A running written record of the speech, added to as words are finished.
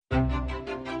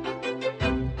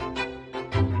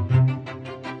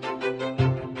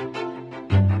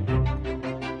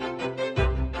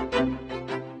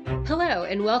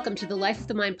and welcome to the Life of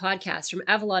the Mind podcast from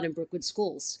Avalon and Brookewood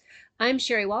Schools. I'm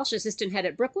Sherry Walsh, assistant head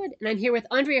at Brookewood, and I'm here with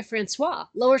Andrea Francois,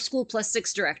 lower school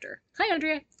 +6 director. Hi,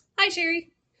 Andrea. Hi, Sherry.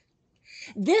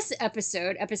 This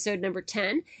episode number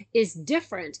 10, is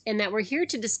different in that we're here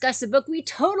to discuss a book we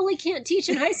totally can't teach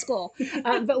in high school,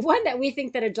 but one that we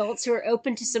think that adults who are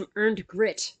open to some earned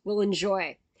grit will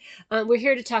enjoy. We're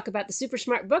here to talk about the super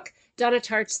smart book, Donna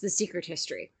Tartt's The Secret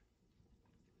History.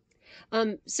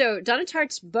 So Donna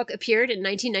Tartt's book appeared in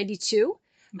 1992.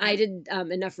 Mm-hmm. I did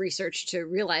enough research to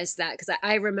realize that because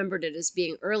I remembered it as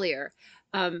being earlier.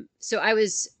 So I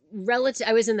was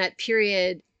in that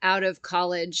period out of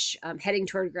college, heading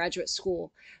toward graduate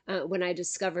school when I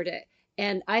discovered it.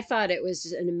 And I thought it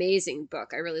was an amazing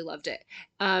book. I really loved it.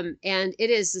 And it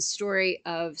is the story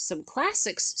of some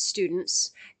classics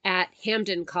students at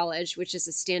Hamden College, which is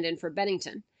a stand-in for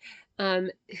Bennington,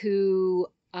 who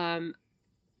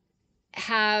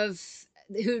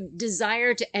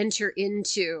desire to enter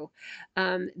into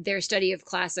their study of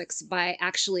classics by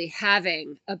actually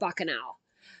having a bacchanal,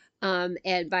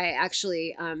 and by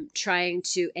actually trying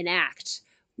to enact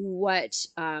what,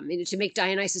 to make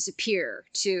Dionysus appear,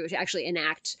 to actually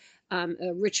enact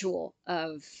a ritual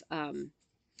of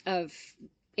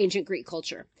ancient Greek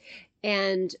culture.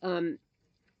 And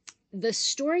the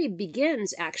story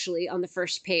begins actually on the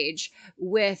first page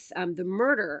with the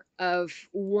murder of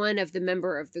one of the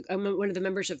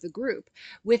members of the group,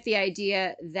 with the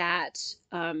idea that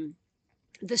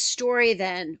the story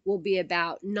then will be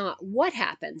about not what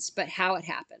happens, but how it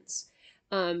happens.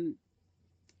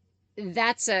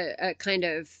 That's a kind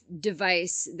of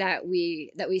device that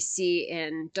we see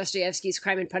in Dostoyevsky's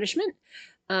Crime and Punishment.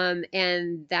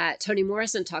 And that Toni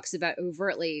Morrison talks about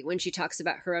overtly when she talks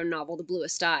about her own novel, The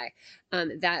Bluest Eye,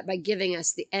 that by giving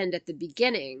us the end at the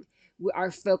beginning,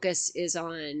 our focus is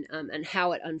on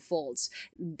how it unfolds.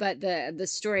 But the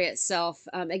story itself,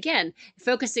 again,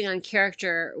 focusing on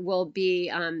character will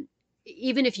be,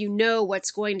 even if you know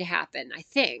what's going to happen, I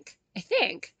think,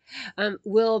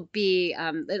 will be,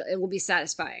 it will be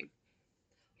satisfying.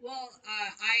 Well,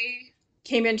 I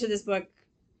came into this book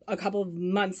a couple of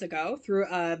months ago through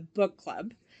a book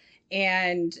club,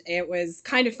 and it was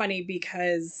kind of funny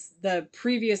because the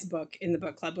previous book in the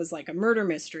book club was like a murder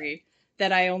mystery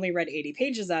that I only read 80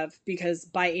 pages of, because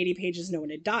by 80 pages no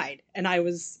one had died, and I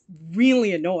was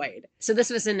really annoyed. So this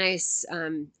was a nice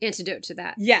antidote to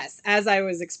that. Yes, as I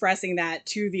was expressing that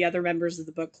to the other members of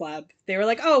the book club, they were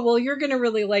like, oh, well, you're gonna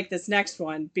really like this next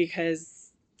one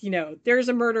because, there's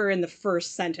a murder in the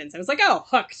first sentence. I was like, oh,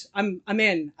 hooked. I'm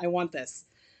in. I want this.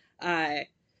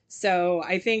 So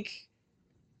I think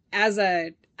as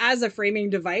a framing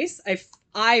device,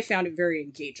 I found it very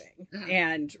engaging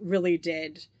and really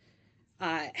did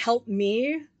help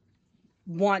me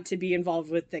want to be involved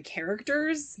with the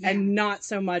characters and not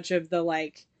so much of the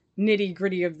nitty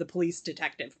gritty of the police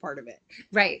detective part of it.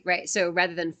 Right. So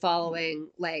rather than following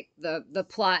the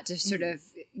plot to sort of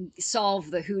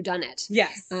solve the whodunit,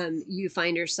 yes, you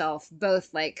find yourself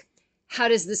both how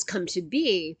does this come to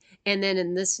be? And then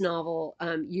in this novel,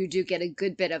 you do get a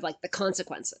good bit of the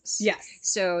consequences. Yes.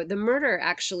 So the murder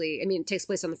actually, it takes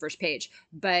place on the first page,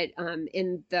 but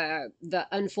in the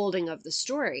unfolding of the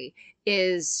story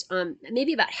is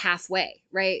maybe about halfway,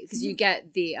 right? Because you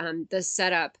get the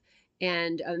setup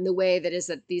and the way that is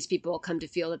that these people come to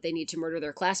feel that they need to murder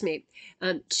their classmate,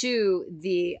 to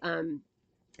the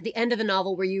end of the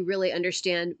novel, where you really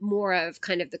understand more of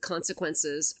kind of the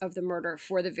consequences of the murder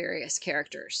for the various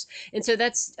characters. And so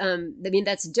that's,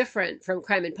 that's different from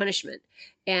Crime and Punishment,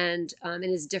 and it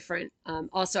is different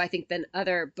also, I think, than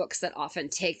other books that often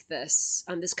take this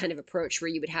kind of approach, where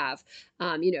you would have,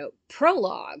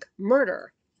 prologue,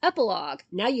 murder, epilogue,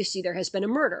 now you see there has been a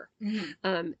murder.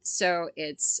 Mm-hmm. So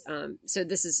it's, so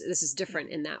this is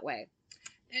different in that way.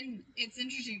 And it's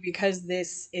interesting because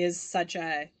this is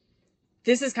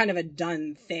kind of a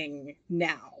done thing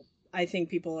now. I think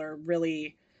people are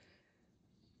really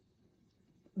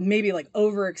maybe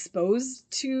overexposed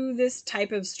to this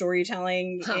type of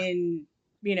storytelling in,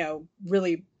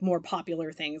 really more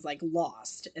popular things like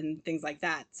Lost and things like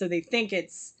that. So they think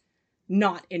it's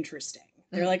not interesting.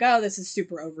 They're like, oh, this is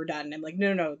super overdone. And I'm like,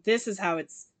 no, this is how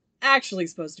it's actually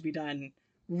supposed to be done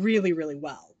really, really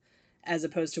well, as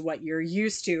opposed to what you're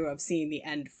used to of seeing the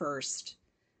end first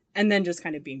and then just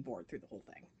kind of being bored through the whole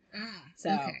thing.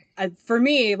 For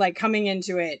me, coming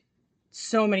into it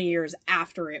so many years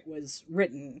after it was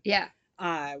written,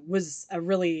 was a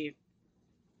really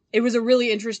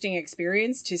interesting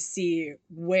experience to see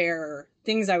where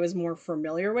things I was more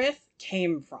familiar with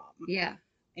came from. Yeah.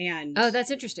 And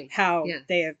that's interesting. How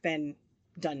they have been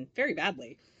done very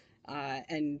badly.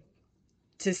 And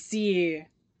to see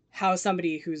how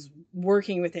somebody who's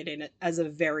working with it as a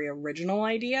very original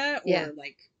idea Yeah. or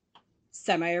like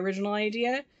semi-original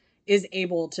idea is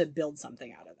able to build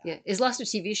something out of that. Yeah. Is Lost a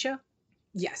TV show?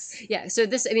 Yes. Yeah. So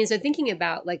this, I mean, so thinking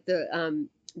about like the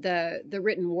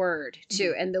written word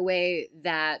too, and the way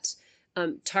that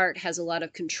Tartt has a lot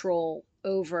of control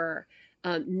over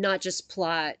not just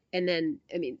plot, and then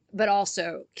I mean, but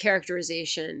also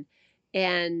characterization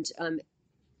and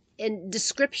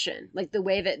description, like the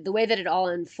way that it all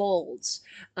unfolds.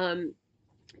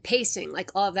 Pacing,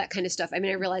 like all of that kind of stuff. I mean,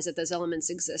 I realize that those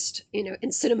elements exist,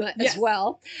 in cinema as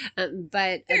well.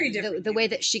 But Very different. The way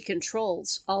that she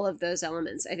controls all of those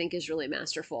elements, I think, is really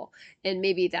masterful. And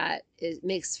maybe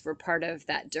makes for part of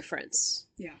that difference.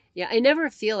 Yeah. Yeah. I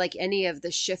never feel like any of the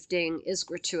shifting is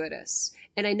gratuitous.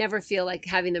 And I never feel like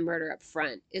having the murder up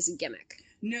front is a gimmick.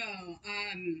 No.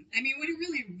 I mean, what it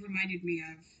really reminded me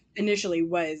of initially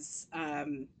was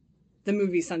the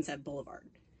movie Sunset Boulevard.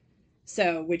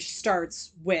 So, which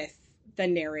starts with the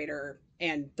narrator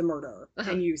and the murderer,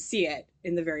 and you see it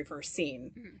in the very first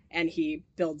scene, and he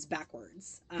builds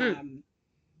backwards.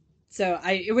 So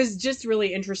it was just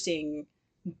really interesting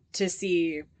to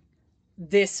see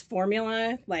this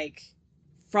formula, like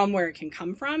from where it can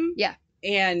come from, Yeah,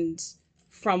 and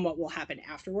from what will happen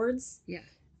afterwards. Yeah,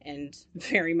 and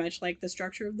very much like the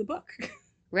structure of the book.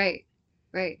 Right.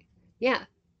 Yeah.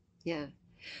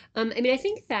 I mean, I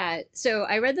think that, so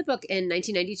I read the book in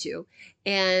 1992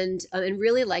 and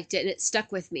really liked it, and it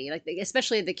stuck with me. Like,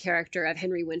 especially the character of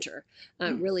Henry Winter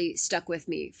really stuck with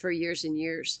me for years and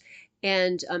years.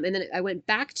 And then I went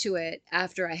back to it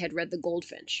after I had read The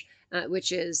Goldfinch,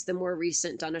 which is the more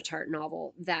recent Donna Tartt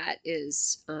novel that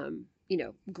is,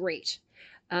 great.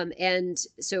 And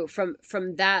so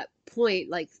from that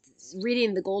point, like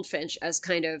reading The Goldfinch as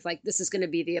kind of like this is going to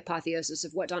be the apotheosis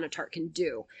of what Donna Tartt can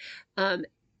do.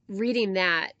 Reading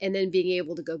that and then being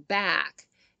able to go back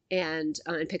and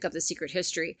pick up The Secret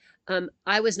History,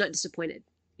 I was not disappointed.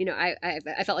 I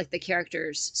felt like the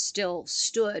characters still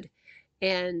stood,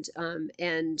 and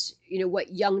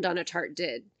what young Donna Tartt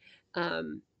did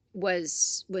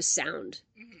was sound.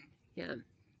 Yeah.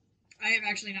 I have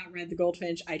actually not read The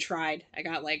Goldfinch. I tried. I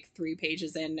got like 3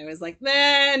 pages in and I was like,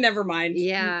 never mind.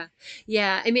 Yeah.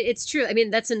 I mean, it's true. I mean,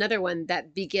 that's another one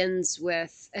that begins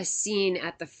with a scene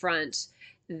at the front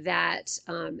that,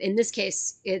 in this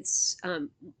case, it's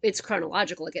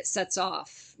chronological. Like it sets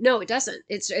off. No, it doesn't.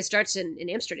 It starts in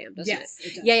Amsterdam, doesn't Yes, it?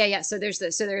 it does. Yeah. So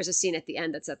there's a scene at the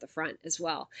end that's at the front as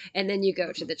well, and then you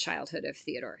go to the childhood of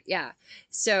Theodore. Yeah.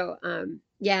 So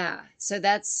So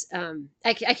that's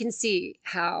I can see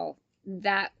how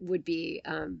that would be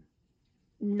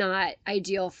not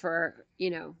ideal for I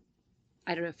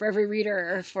don't know, for every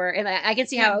reader, and I can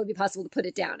see how it would be possible to put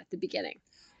it down at the beginning.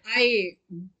 I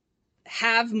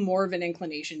have more of an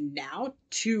inclination now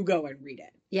to go and read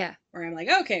it. Yeah. Where I'm like,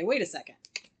 okay, wait a second.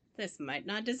 This might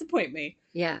not disappoint me.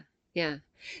 Yeah.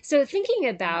 So thinking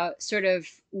about sort of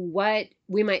what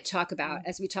we might talk about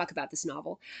as we talk about this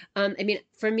novel, I mean,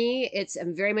 for me, it's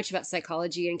very much about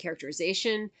psychology and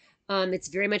characterization. It's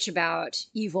very much about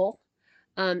evil.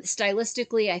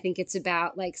 Stylistically, I think it's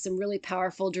about like some really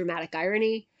powerful dramatic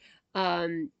irony.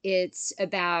 It's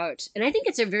about, and I think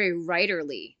it's a very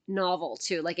writerly novel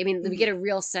too. Like, I mean, we get a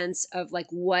real sense of like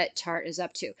what Tartt is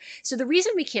up to. So the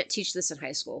reason we can't teach this in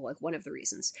high school, like one of the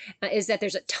reasons, is that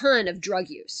there's a ton of drug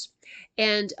use,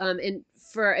 and I mean,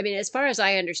 as far as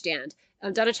I understand,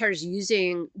 Donna Tartt is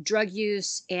using drug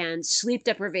use and sleep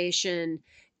deprivation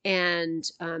and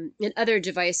other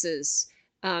devices.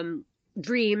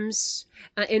 Dreams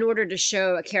in order to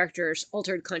show a character's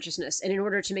altered consciousness and in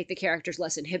order to make the characters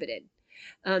less inhibited.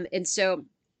 And so,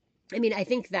 I mean, I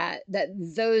think that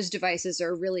those devices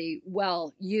are really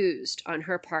well used on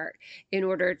her part in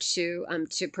order to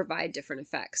provide different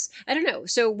effects. I don't know.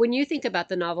 So when you think about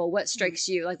the novel, what strikes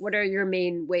you? Like, what are your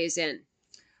main ways in?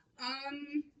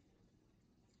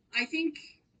 I think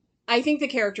the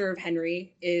character of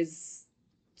Henry is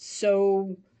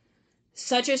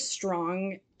such a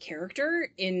strong character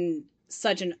in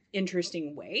such an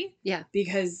interesting way. Yeah.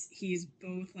 Because he's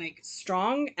both like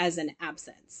strong as an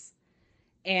absence.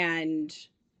 And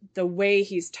the way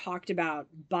he's talked about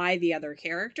by the other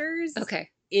characters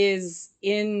is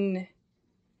in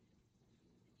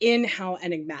how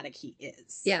enigmatic he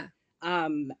is. Yeah.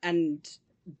 And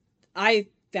I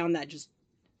found that just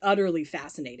utterly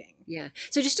fascinating. Yeah.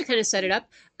 So just to kind of set it up,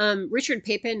 Richard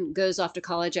Papin goes off to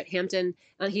college at Hampton.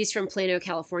 He's from Plano,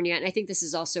 California. And I think this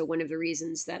is also one of the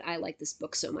reasons that I like this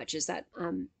book so much is that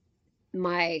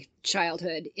my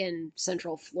childhood in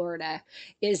Central Florida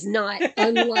is not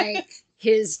unlike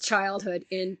his childhood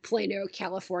in Plano,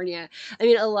 California. I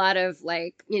mean, a lot of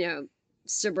like,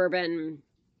 suburban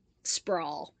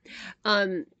sprawl.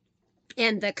 Um,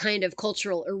 and the kind of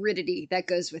cultural aridity that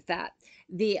goes with that.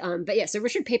 But yeah, so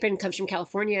Richard Papin comes from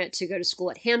California to go to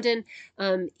school at Hamden.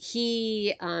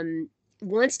 He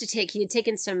wants to take. He had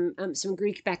taken some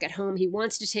Greek back at home. He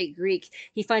wants to take Greek.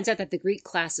 He finds out that the Greek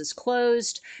class is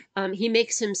closed. He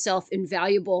makes himself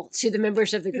invaluable to the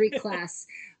members of the Greek class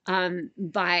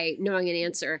by knowing an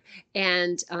answer,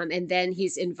 and then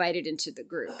he's invited into the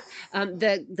group.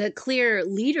 The clear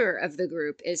leader of the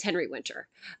group is Henry Winter,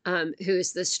 who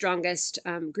is the strongest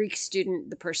Greek student,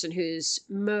 the person who's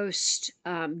most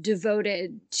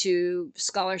devoted to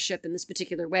scholarship in this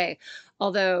particular way,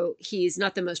 although he's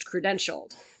not the most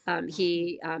credentialed.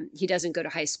 He doesn't go to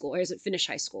high school or doesn't finish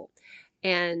high school.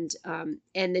 And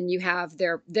then you have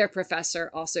their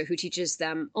professor also, who teaches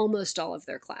them almost all of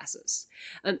their classes.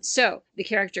 So the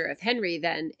character of Henry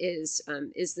then is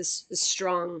this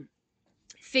strong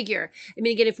figure. I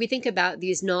mean, again, if we think about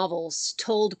these novels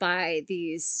told by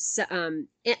these,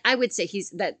 I would say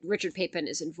that Richard Papin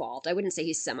is involved. I wouldn't say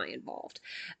he's semi-involved,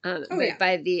 but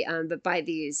by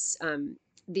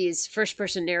these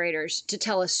first-person narrators to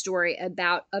tell a story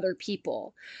about other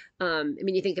people. I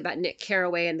mean, you think about Nick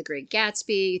Carraway and The Great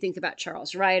Gatsby. You think about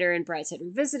Charles Ryder and Brideshead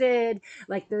Revisited.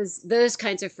 Like those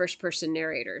kinds of first-person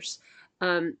narrators.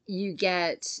 You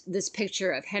get this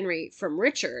picture of Henry from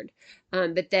Richard,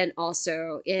 but then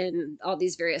also in all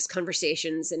these various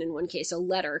conversations, and in one case, a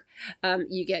letter,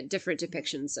 you get different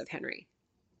depictions of Henry.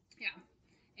 Yeah.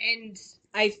 And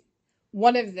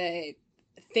one of the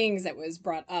things that was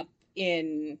brought up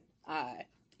in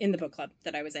the book club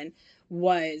that I was in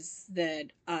was that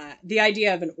the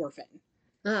idea of an orphan.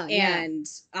 Oh, yeah. And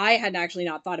I had actually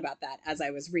not thought about that as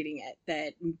I was reading it,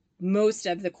 that most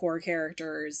of the core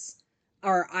characters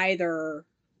are either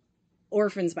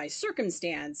orphans by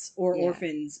circumstance or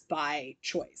orphans by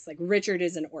choice. Like Richard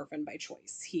is an orphan by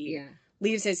choice. He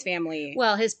leaves his family.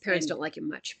 Well, his parents don't like him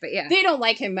much, but yeah. They don't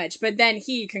like him much, but then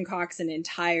he concocts an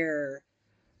entire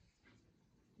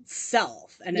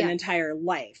self and an entire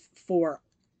life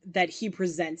that he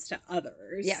presents to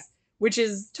others. Yeah. Which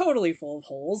is totally full of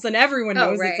holes, and everyone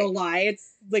knows it's a lie.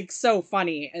 It's like so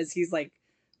funny as he's like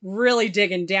really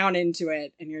digging down into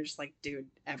it, and you're just like, dude,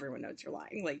 everyone knows you're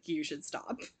lying. Like, you should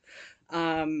stop.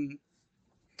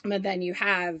 But then you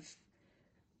have,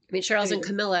 I mean, Charles and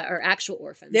Camilla are actual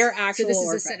orphans. They're actual orphans.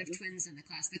 So this is a set of twins in the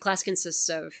class. The class consists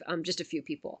of just a few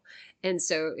people. And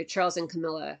so Charles and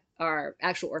Camilla are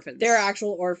actual orphans. They're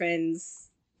actual orphans.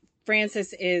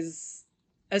 Francis is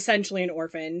essentially an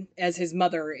orphan, as his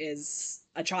mother is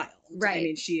a child. Right. I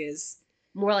mean, she is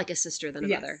more like a sister than a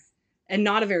mother. And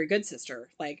not a very good sister.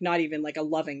 Like, not even like a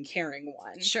loving, caring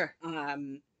one. Sure.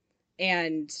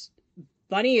 And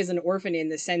Bunny is an orphan in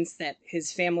the sense that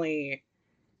his family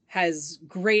has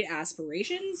great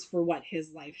aspirations for what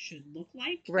his life should look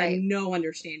like. Right. And no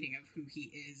understanding of who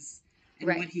he is and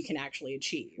what he can actually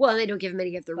achieve. Well, and they don't give him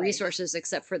any of the resources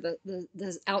except for the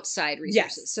outside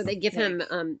resources. Yes. So they give him,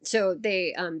 so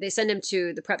they send him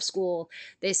to the prep school.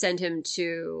 They send him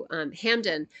to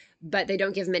Hamden, but they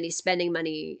don't give him any spending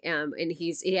money. And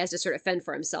he has to sort of fend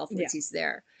for himself once he's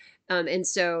there. And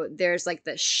so there's like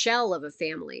the shell of a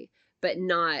family, but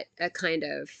not a kind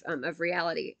of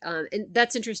reality. And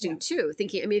that's interesting too.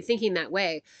 Thinking that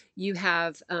way, you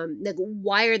have, like,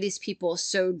 why are these people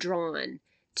so drawn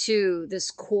to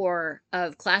this core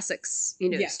of classics,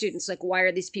 students? Like, why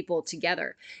are these people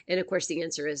together? And of course the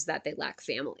answer is that they lack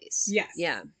families. Yes.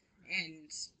 Yeah.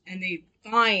 And they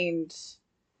find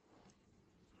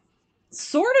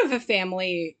sort of a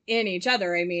family in each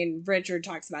other. I mean, Richard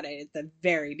talks about it at the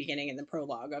very beginning in the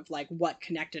prologue of like what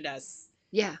connected us.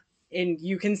 Yeah. And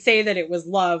you can say that it was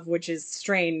love, which is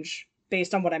strange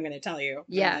based on what I'm going to tell you.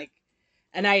 Yeah.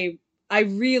 And I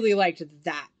really liked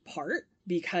that part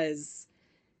because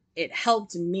it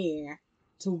helped me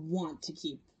to want to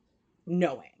keep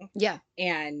knowing. Yeah.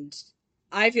 And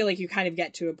I feel like you kind of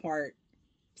get to a part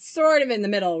sort of in the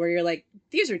middle where you're like,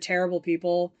 these are terrible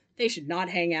people. They should not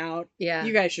hang out. Yeah.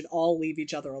 You guys should all leave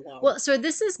each other alone. Well, so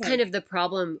this is kind of the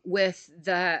problem with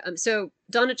the, so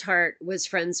Donna Tartt was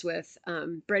friends with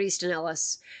Bret Easton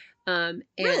Ellis. And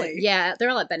really? Yeah, they're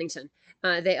all at Bennington.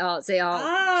 They all came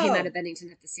out of Bennington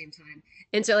at the same time.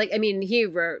 And so, like, I mean, he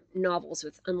wrote novels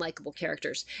with unlikable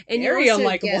characters. And very you also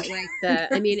unlikable. Get, like,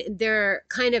 I mean, they're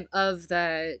kind of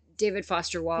the David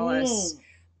Foster Wallace,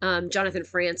 Jonathan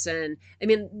Franzen. I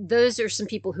mean, those are some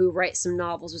people who write some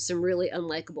novels with some really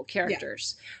unlikable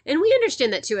characters. Yeah. And we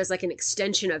understand that, too, as, like, an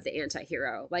extension of the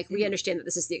anti-hero. Like, we understand that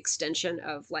this is the extension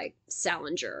of, like,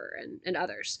 Salinger and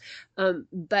others.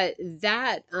 But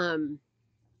that, I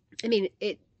mean,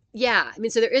 Yeah, I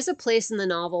mean, so there is a place in the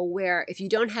novel where if you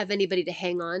don't have anybody to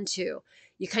hang on to,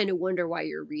 you kind of wonder why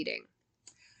you're reading.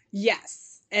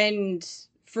 Yes. And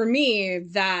for me,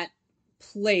 that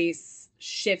place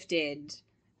shifted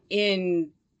in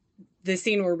the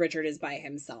scene where Richard is by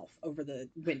himself over the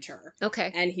winter.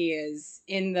 Okay. And he is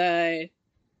in the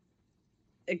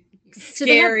So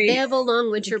they have scary. a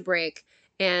long winter break,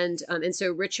 and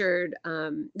so Richard,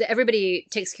 everybody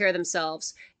takes care of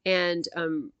themselves, and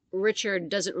Richard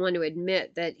doesn't want to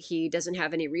admit that he doesn't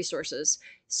have any resources,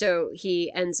 so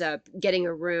he ends up getting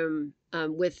a room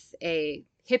with a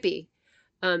hippie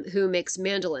who makes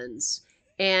mandolins,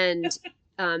 and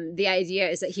the idea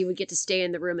is that he would get to stay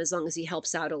in the room as long as he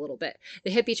helps out a little bit.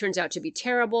 The hippie turns out to be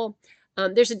terrible.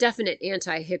 There's a definite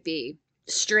anti-hippie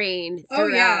strain Oh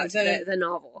yeah, throughout the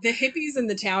novel. The hippies and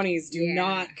the townies do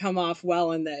not come off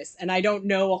well in this. And I don't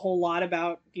know a whole lot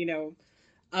about,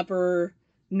 upper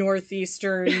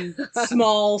northeastern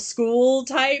small school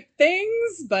type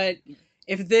things, but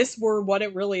if this were what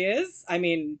it really is, I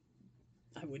mean,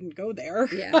 I wouldn't go there.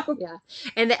 Yeah.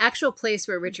 And the actual place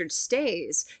where Richard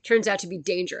stays turns out to be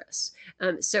dangerous.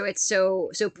 So it's so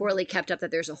poorly kept up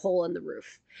that there's a hole in the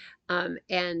roof.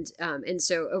 And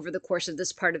so over the course of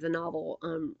this part of the novel,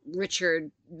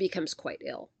 Richard becomes quite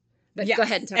ill. But go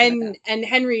ahead and talk about that. And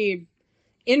Henry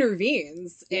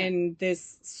intervenes in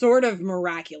this sort of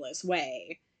miraculous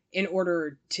way in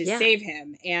order to save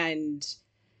him. And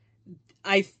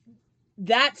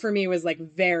that for me was like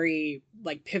very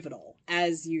like pivotal,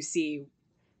 as you see,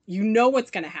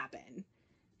 what's going to happen.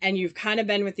 And you've kind of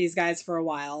been with these guys for a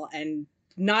while and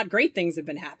not great things have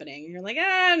been happening. You're like,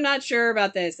 I'm not sure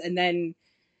about this. And then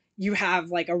you have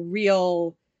like a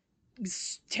real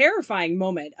terrifying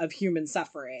moment of human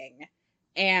suffering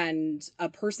and a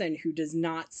person who does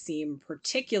not seem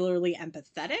particularly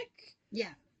empathetic.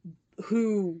 Yeah.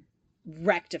 Who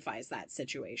rectifies that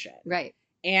situation. Right.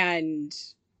 And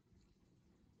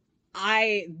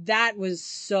that was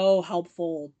so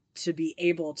helpful to be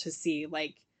able to see,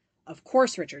 like, of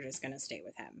course Richard is going to stay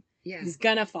with him. Yeah. He's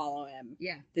going to follow him.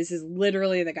 Yeah. This is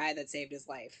literally the guy that saved his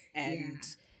life. And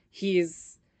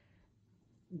he's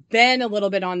been a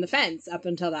little bit on the fence up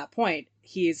until that point.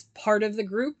 He's part of the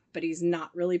group, but he's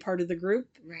not really part of the group.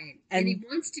 Right. And he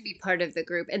wants to be part of the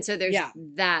group. And so there's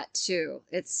that too.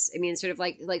 It's, I mean, sort of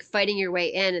like fighting your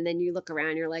way in, and then you look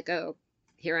around, you're like, oh,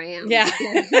 here I am. Yeah.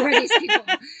 Who are these people?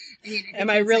 I mean, am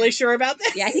I really sure about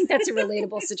this? Yeah, I think that's a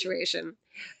relatable situation.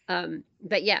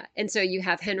 But yeah, and so you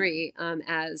have Henry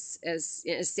as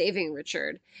saving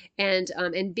Richard and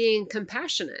being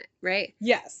compassionate, right?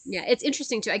 Yes. Yeah, it's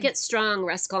interesting too. I get strong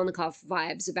Raskolnikov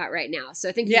vibes about right now.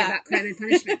 So thinking about Crime and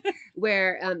Punishment,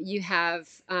 where you have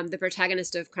the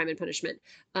protagonist of Crime and Punishment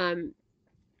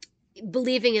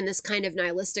believing in this kind of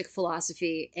nihilistic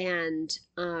philosophy and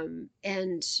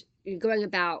going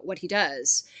about what he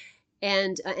does.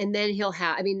 And then he'll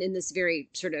have, I mean, in this very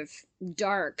sort of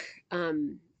dark,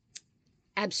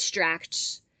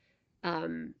 abstract,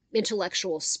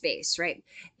 intellectual space, right?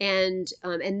 And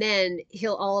then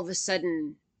he'll all of a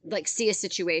sudden like see a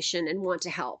situation and want to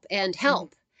help.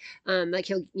 Like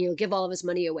he'll give all of his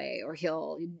money away, or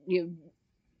he'll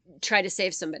try to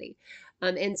save somebody.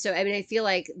 And so I mean I feel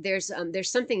like there's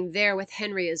something there with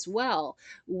Henry as well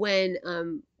when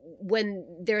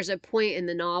there's a point in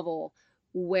the novel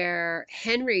where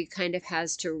Henry kind of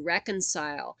has to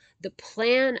reconcile the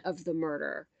plan of the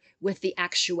murder with the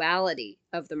actuality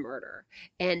of the murder,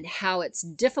 and how it's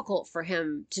difficult for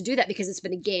him to do that because it's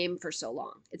been a game for so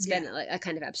long. It's been a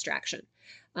kind of abstraction.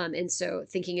 And so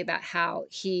thinking about how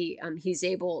he's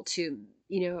able to,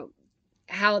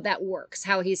 how that works,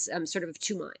 how he's sort of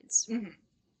two minds. Mm-hmm.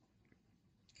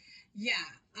 Yeah,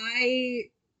 I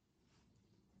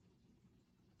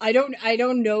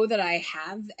don't know that I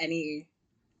have any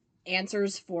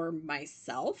answers for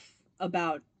myself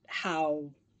about how,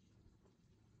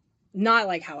 not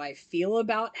like how I feel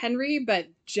about Henry, but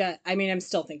I mean, I'm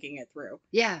still thinking it through.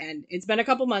 Yeah. And it's been a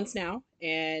couple months now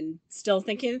and still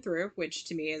thinking it through, which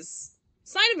to me is a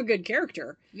sign of a good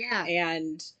character. Yeah.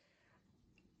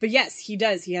 But yes, he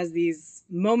does. He has these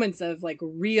moments of like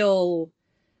real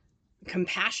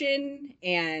compassion,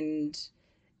 and,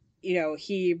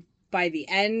 he, by the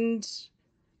end,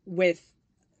 with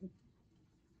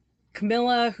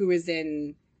Camilla, who is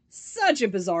in such a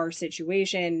bizarre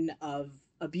situation of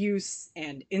abuse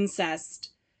and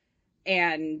incest,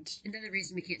 and another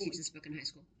reason we can't teach this book in high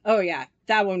school. Oh yeah,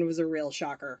 that one was a real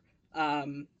shocker.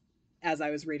 As I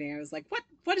was reading, I was like,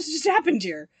 what has just happened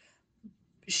here?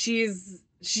 She's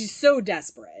so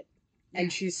desperate,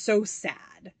 and she's so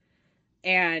sad,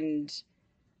 and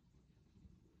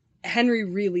Henry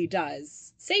really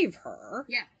does save her.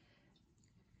 Yeah.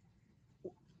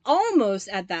 almost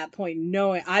at that point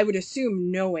knowing, I would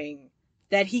assume knowing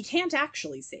that he can't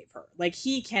actually save her. Like,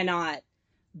 he cannot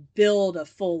build a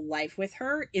full life with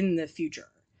her in the future.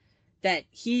 That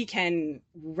he can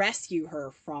rescue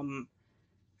her from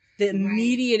the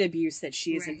immediate abuse that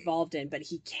she is involved in, but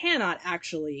he cannot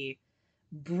actually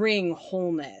bring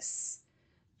wholeness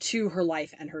to her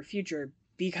life and her future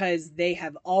because they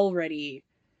have already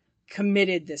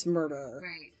committed this murder.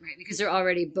 Right. Because they're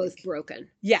already both broken.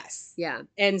 Yes. Yeah.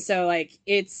 And so, like,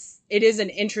 it is an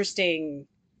interesting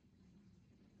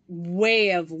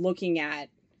way of looking at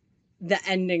the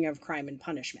ending of Crime and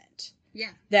Punishment.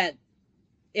 Yeah. That,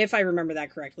 if I remember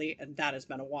that correctly, and that has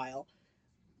been a while,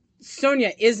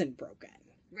 Sonia isn't broken.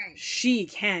 Right. She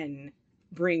can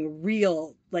bring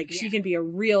real, like, she can be a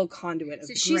real conduit of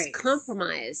grace. She's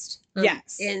compromised.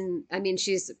 Yes.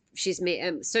 She's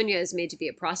made, Sonia is made to be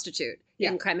a prostitute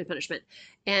in Crime and Punishment.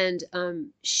 And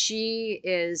she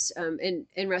is, and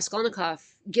Raskolnikov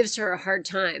gives her a hard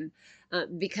time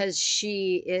because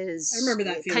she is... I remember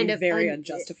that feeling kind of very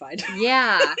unjustified.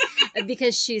 Yeah,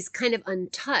 because she's kind of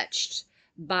untouched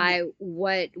by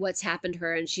what's happened to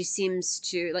her, and she seems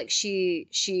to, like, she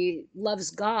loves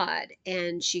God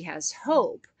and she has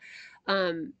hope,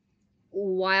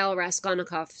 while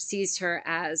Raskolnikov sees her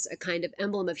as a kind of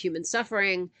emblem of human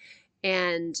suffering,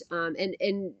 and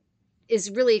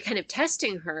is really kind of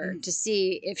testing her to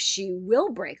see if she will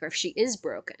break or if she is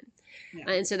broken. Yeah.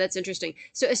 And so that's interesting.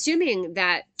 So assuming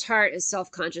that Tartt is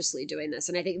self-consciously doing this,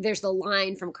 and I think there's the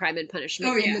line from Crime and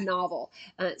Punishment in the novel.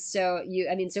 So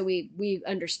we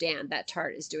understand that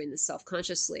Tartt is doing this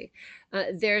self-consciously.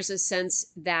 There's a sense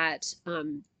that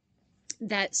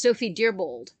that Sophie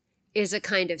Dearbold is a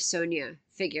kind of Sonia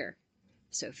figure.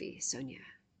 Sonia.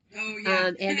 Oh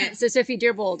yeah. And so Sophie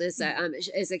Dearbold is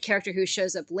a character who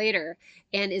shows up later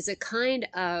and is a kind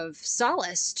of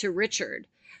solace to Richard.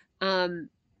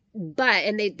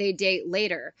 But they date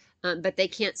later, but they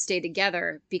can't stay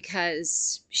together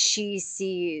because she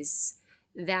sees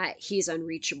that he's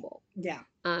unreachable. Yeah.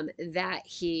 That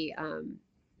he,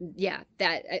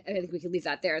 that I think we could leave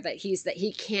that there. That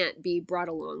he can't be brought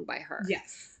along by her.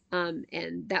 Yes.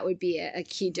 And that would be a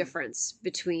key difference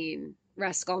between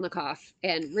Raskolnikov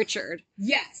and Richard.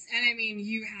 Yes, and I mean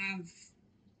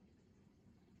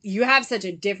you have such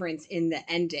a difference in the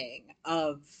ending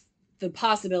of the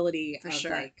possibility of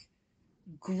like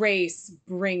Grace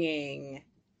bringing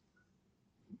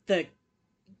the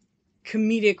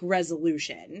comedic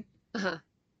resolution.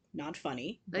 Not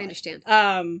funny. But, I understand.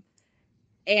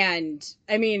 And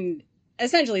I mean,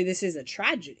 essentially this is a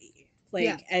tragedy.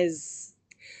 Like as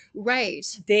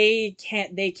they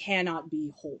cannot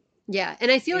be whole. Yeah, and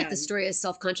I feel like the story is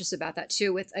self-conscious about that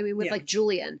too. With like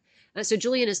Julian. So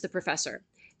Julian is the professor,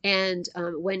 and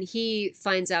when he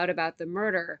finds out about the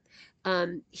murder,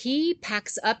 he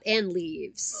packs up and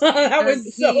leaves.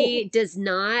 He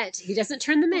doesn't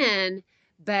turn them in,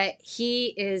 but he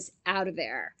is out of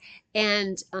there.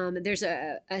 And there's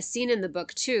a scene in the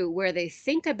book too where they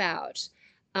think about,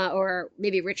 or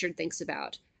maybe Richard thinks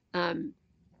about,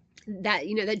 that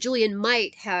that Julian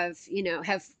might have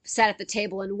sat at the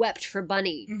table and wept for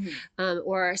Bunny,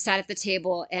 or sat at the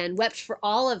table and wept for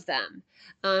all of them,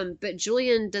 but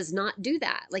Julian does not do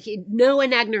that. Like no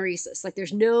anagnoresis, like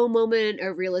there's no moment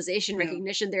of realization,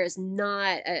 recognition. There is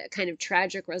not a kind of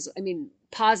tragic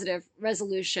positive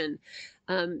resolution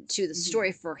to the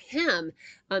story for him.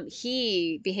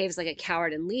 He behaves like a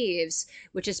coward and leaves,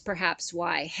 which is perhaps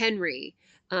why Henry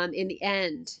in the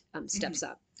end steps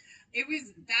up.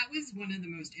 That was one of the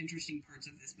most interesting parts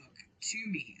of this book to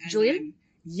me. Julian?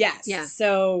 Yes. Yeah.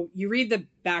 So you read the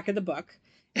back of the book,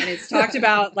 and it's talked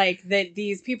about like that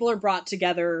these people are brought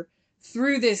together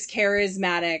through this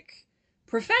charismatic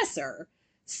professor.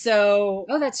 So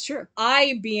that's true.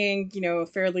 I, being, a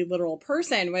fairly literal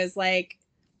person, was like,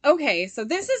 okay, so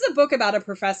this is a book about a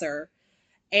professor,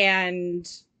 and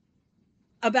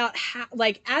about how,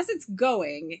 like, as it's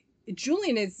going,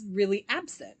 Julian is really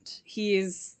absent. He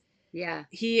is.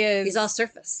 He's all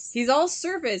surface. He's all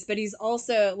surface, but he's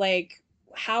also like,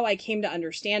 how I came to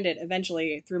understand it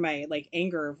eventually through my like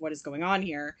anger of what is going on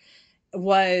here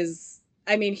was,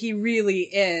 I mean, he really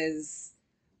is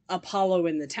Apollo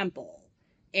in the temple,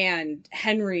 and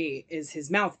Henry is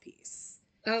his mouthpiece.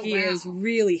 He is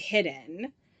really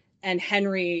hidden, and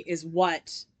Henry is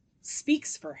what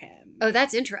speaks for him. Oh,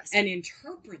 that's interesting. And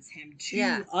interprets him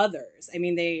to others. I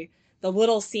mean, the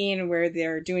little scene where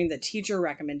they're doing the teacher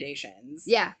recommendations.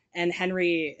 Yeah. And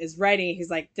Henry is writing, he's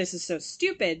like, this is so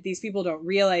stupid. These people don't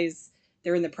realize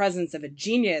they're in the presence of a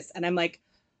genius. And I'm like,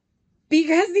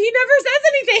 because he never says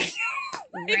anything.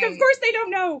 Of course they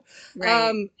don't know. Right.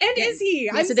 And is he?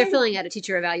 Yeah, so they're filling out a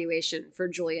teacher evaluation for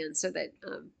Julian so that,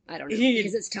 I don't know,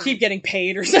 because it's time. Keep getting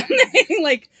paid or something.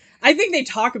 Like, I think they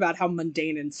talk about how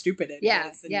mundane and stupid it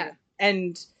is.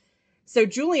 And so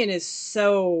Julian is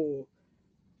so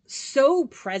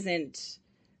present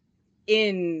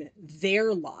in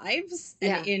their lives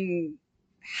and in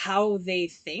how they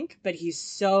think, but he's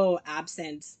so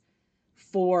absent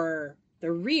for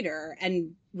the reader.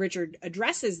 And Richard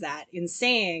addresses that in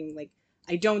saying, like,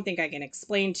 I don't think I can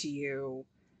explain to you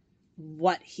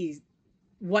what he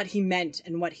meant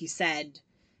and what he said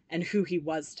and who he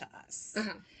was to us.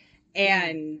 Uh-huh.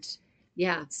 And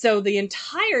so the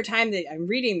entire time that I'm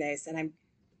reading this, and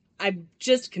I'm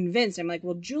just convinced, I'm like,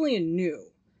 well, Julian knew.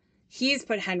 He's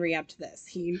put Henry up to this.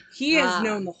 He has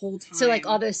known the whole time. So like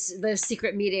all those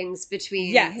secret meetings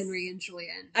between Henry and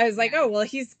Julian. I was like, oh, well,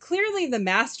 he's clearly the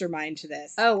mastermind to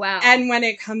this. Oh, wow. And when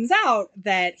it comes out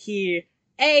that he,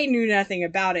 knew nothing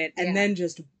about it and then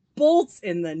just bolts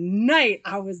in the night,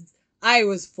 I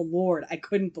was floored. I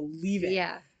couldn't believe it.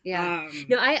 Yeah. Yeah.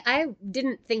 No, I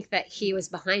didn't think that he was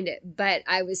behind it, but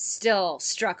I was still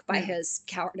struck by his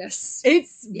cowardice.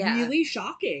 It's really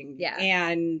shocking. Yeah.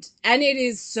 And it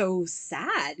is so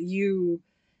sad. You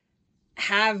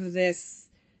have this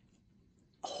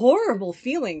horrible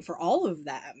feeling for all of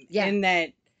them. Yeah. In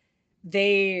that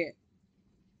they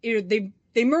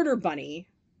murder Bunny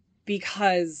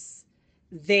because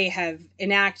they have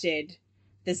enacted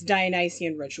this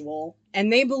Dionysian ritual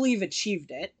and they believe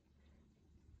achieved it.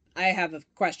 I have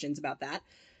questions about that.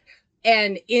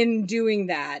 And in doing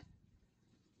that,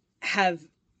 have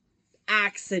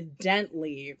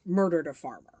accidentally murdered a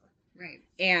farmer. Right.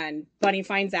 And Bunny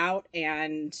finds out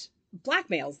and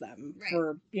blackmails them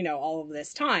for, all of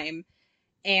this time.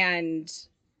 And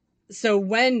so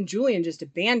when Julian just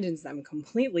abandons them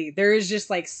completely, there is just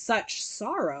like such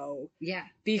sorrow. Yeah.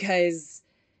 Because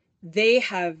they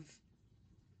have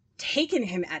taken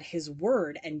him at his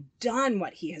word and done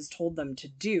what he has told them to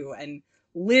do and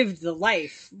lived the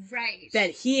life that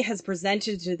he has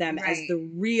presented to them as the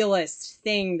realest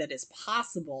thing that is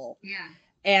possible. Yeah.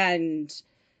 And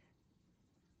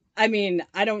I mean,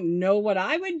 I don't know what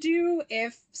I would do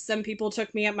if some people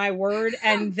took me at my word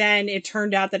and then it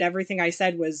turned out that everything I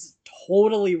said was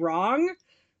totally wrong.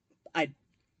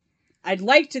 I'd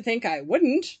like to think I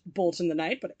wouldn't bolt in the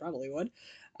night, but I probably would.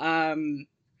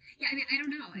 Yeah, I mean, I don't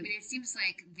know. I mean, it seems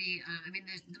like the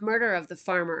murder of the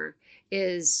farmer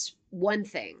is one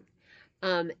thing.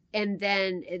 And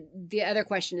then the other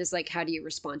question is, like, how do you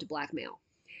respond to blackmail?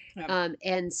 Yeah.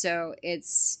 And so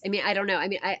it's, I mean, I don't know. I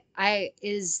mean,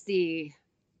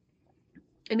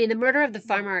 the murder of the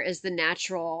farmer is the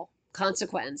natural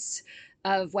consequence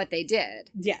of what they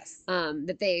did. Yes.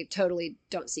 That they totally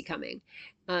don't see coming.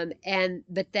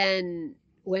 But then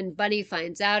when Bunny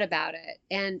finds out about it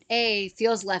and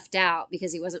feels left out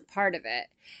because he wasn't part of it,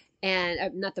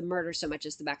 and not the murder so much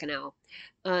as the bacchanal,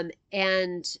 and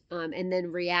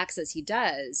then reacts as he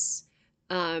does.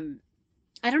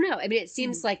 I don't know. I mean, it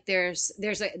seems like there's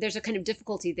a kind of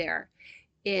difficulty there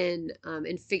in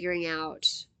figuring out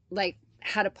like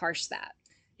how to parse that.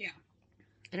 Yeah.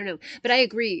 I don't know, but I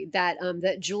agree that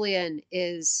that Julian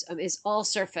is all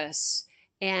surface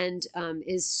and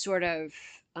is sort of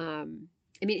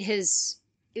I mean, his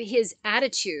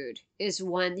attitude is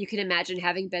one you can imagine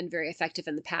having been very effective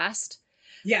in the past.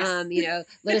 Yes.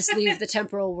 Let us leave the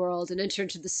temporal world and enter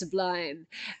into the sublime.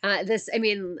 I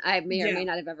may or may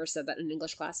not have ever said that in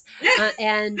English class.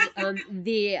 And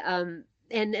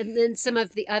then some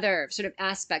of the other sort of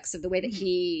aspects of the way that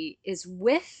he is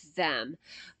with them,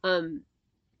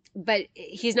 but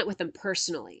he's not with them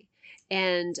personally.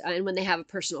 And when they have a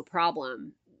personal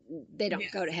problem, they don't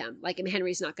go to him. Like, I mean,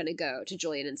 Henry's not going to go to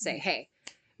Julian and say, "Hey,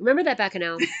 remember that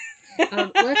bacchanal?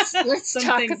 Let's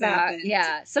talk about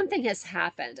something has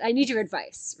happened. I need your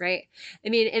advice." Right. I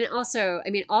mean, and also, I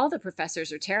mean, all the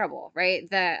professors are terrible, right?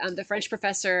 The French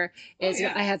professor is,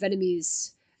 I have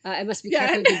enemies. I must be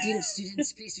careful with the dean of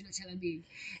students. Please do not tell me.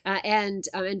 And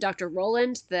Dr.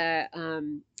 Roland, the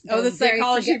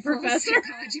psychology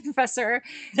professor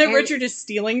that Richard is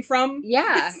stealing from.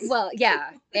 Yeah. Well, yeah.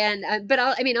 And, but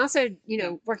also,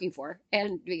 working for,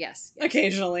 and yes.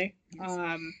 Occasionally.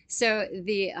 Yes. So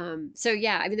the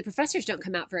professors don't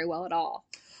come out very well at all.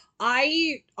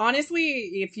 I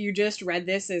honestly, if you just read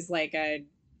this as like a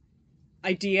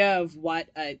idea of what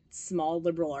a small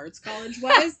liberal arts college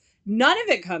was, none of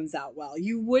it comes out well.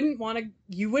 You wouldn't want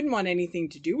anything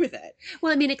to do with it.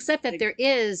 Well, I mean, except that there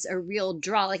is a real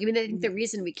draw. Like, I mean, I think the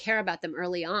reason we care about them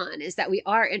early on is that we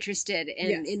are interested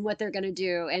in what they're going to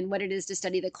do and what it is to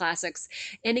study the classics.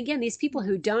 And again, these people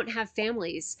who don't have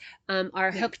families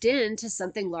are hooked into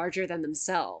something larger than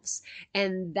themselves.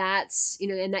 And that's,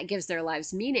 and that gives their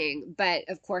lives meaning. But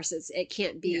of course, it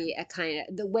can't be a kind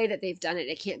of, the way that they've done it,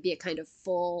 it can't be a kind of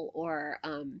full or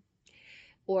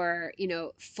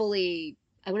fully,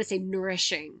 I want to say,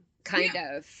 nourishing kind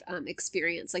of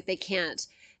experience. Like they can't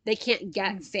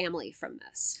get family from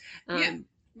this. Well, and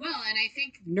I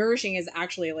think nourishing is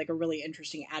actually like a really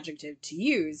interesting adjective to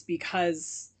use,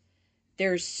 because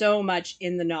there's so much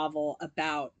in the novel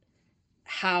about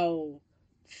how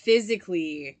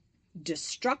physically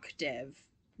destructive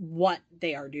what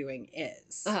they are doing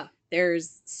is.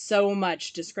 There's so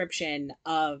much description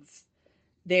of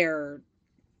their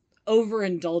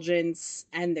overindulgence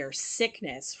and their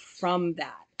sickness from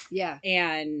that. Yeah.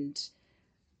 And,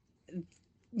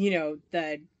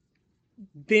 the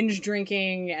binge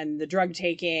drinking and the drug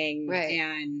taking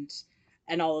and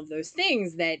all of those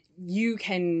things that you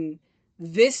can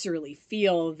viscerally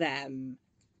feel them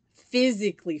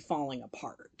physically falling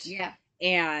apart. Yeah.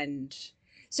 And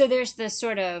so there's this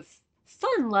sort of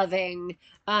fun-loving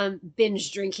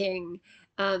binge drinking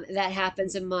that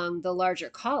happens among the larger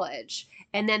college.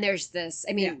 And then there's this,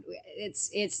 I mean,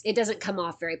 it doesn't come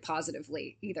off very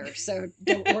positively either. So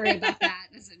don't worry about that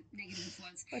as a negative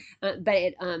influence. But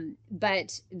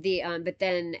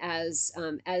then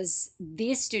as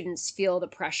these students feel the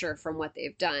pressure from what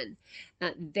they've done,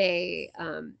 they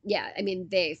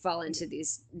fall into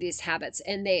these habits,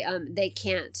 and they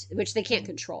can't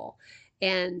control.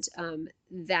 And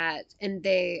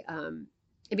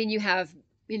you have,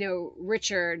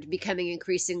 Richard becoming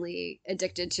increasingly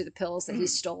addicted to the pills that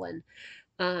he's stolen,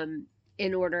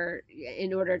 in order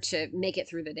to make it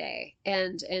through the day,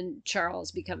 and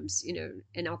Charles becomes,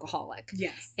 an alcoholic.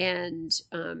 Yes. And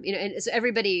and so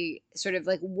everybody sort of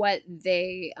like what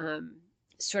they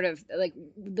sort of like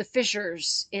the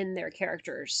fissures in their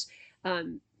characters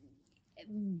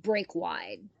break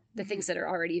wide. The things that are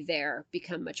already there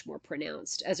become much more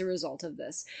pronounced as a result of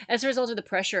this, as a result of the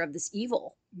pressure of this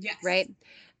evil. Yes. Right.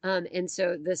 And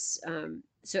so this,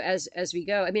 so as we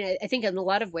go, I mean, I think in a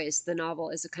lot of ways, the novel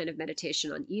is a kind of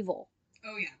meditation on evil.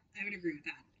 Oh yeah, I would agree with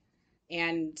that.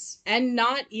 And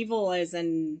not evil as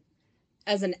an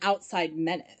outside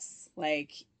menace.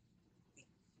 Like,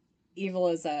 evil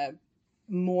is a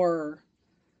more,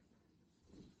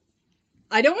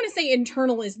 I don't want to say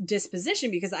internal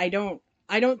disposition, because I don't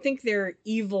think they're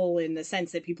evil in the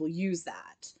sense that people use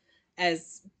that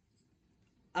as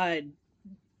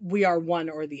we are one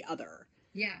or the other.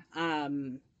 Yeah.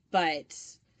 But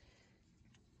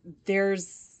there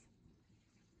is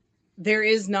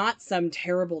not some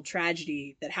terrible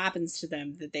tragedy that happens to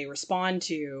them that they respond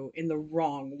to in the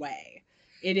wrong way.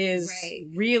 It is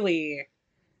really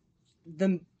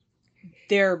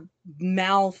their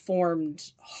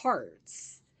malformed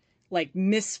hearts, like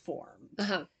misformed.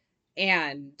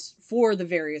 And for the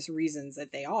various reasons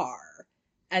that they are.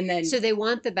 And then so they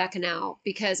want the bacchanal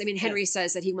because, I mean, Henry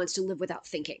says that he wants to live without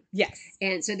thinking. Yes.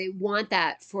 And so they want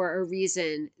that for a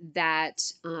reason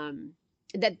that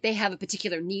that they have a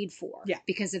particular need for,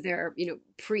 because of their,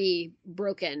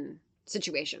 pre-broken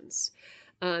situations.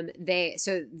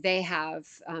 They have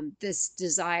this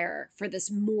desire for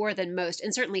this more than most,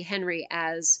 and certainly Henry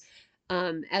as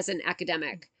an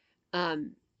academic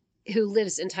who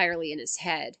lives entirely in his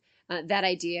head. That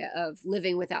idea of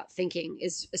living without thinking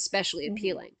is especially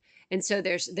appealing. And so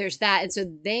there's that. And so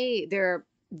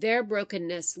their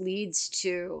brokenness leads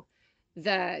to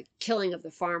the killing of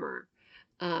the farmer.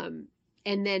 And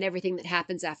then everything that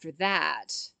happens after that.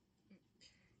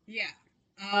 Yeah.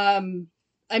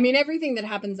 I mean, everything that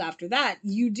happens after that,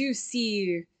 you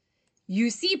see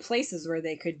places where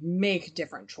they could make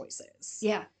different choices.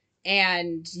 Yeah.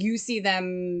 And you see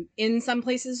them in some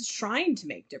places trying to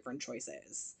make different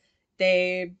choices.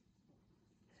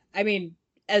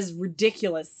 As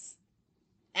ridiculous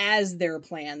as their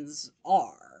plans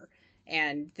are,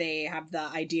 and they have the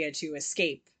idea to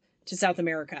escape to South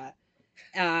America.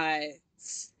 Right.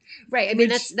 I mean,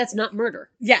 that's not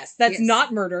murder. Yes, that's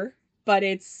not murder, but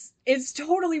it's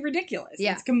totally ridiculous.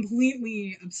 Yeah. It's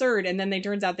completely absurd. And then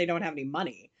turns out they don't have any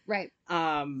money. Right.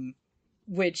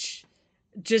 Which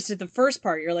just at the first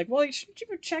part, you're like, well, shouldn't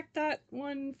you check that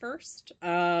one first?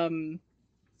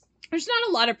 There's not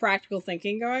a lot of practical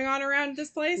thinking going on around this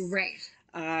place. Right.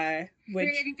 I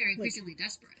think they're increasingly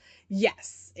desperate.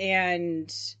 Yes. And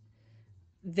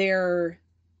they're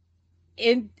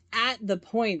at the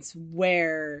points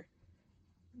where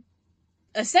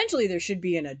essentially there should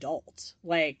be an adult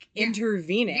like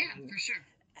intervening. Yeah, for sure.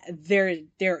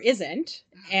 There isn't.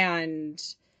 And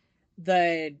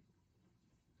the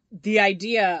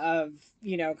idea of,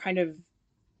 kind of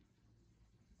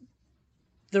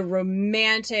the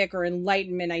romantic or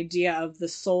enlightenment idea of the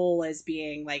soul as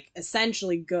being like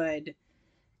essentially good,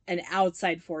 and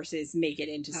outside forces make it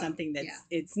into something that's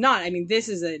it's not. I mean, this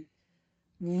is a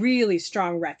really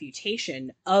strong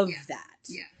refutation of that.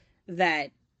 Yeah.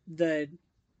 That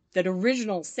that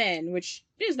original sin, which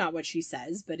is not what she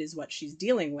says, but is what she's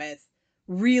dealing with,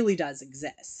 really does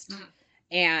exist.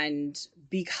 And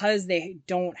because they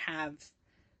don't have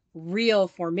real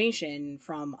formation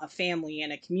from a family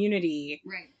and a community,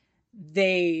 right,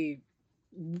 they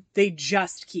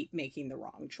just keep making the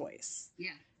wrong choice.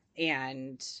 Yeah.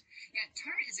 And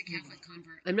Tartt is a Catholic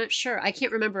convert. I'm not sure. I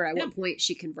can't remember at what point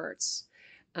she converts.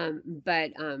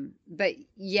 But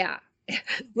yeah.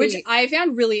 Which I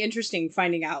found really interesting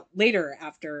finding out later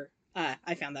after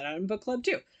I found that out in book club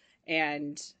too.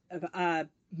 And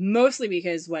mostly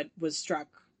because what was struck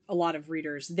a lot of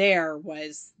readers there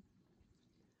was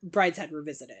Brideshead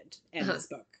Revisited in this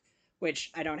book,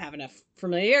 which I don't have enough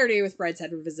familiarity with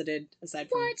Brideshead Revisited aside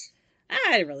from... What?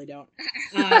 I really don't.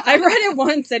 I read it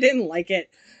once. I didn't like it.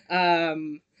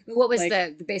 What was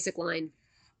the basic line?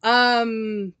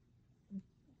 The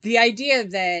idea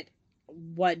that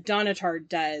what Donna Tartt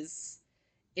does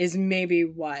is maybe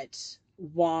what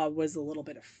Waugh was a little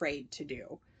bit afraid to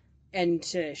do, and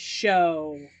to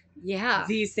show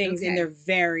these things in their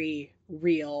very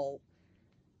real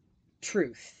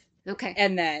truth. Okay.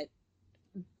 And that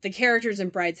the characters in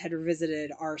Brideshead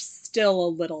Revisited are still a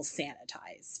little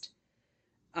sanitized.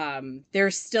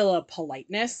 There's still a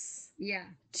politeness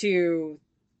to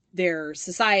their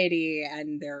society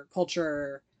and their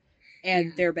culture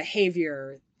and their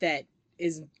behavior that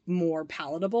is more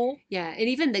palatable. Yeah, and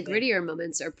even the grittier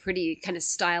moments are pretty kind of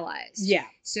stylized. Yeah.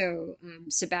 So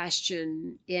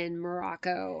Sebastian in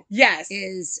Morocco,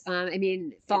 is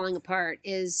falling apart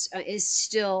is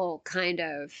still kind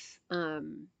of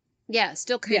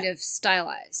still kind of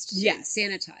stylized,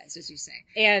 sanitized, as you say.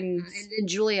 And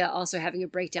Julia also having a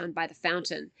breakdown by the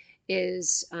fountain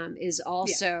is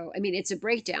also. I mean, it's a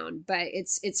breakdown, but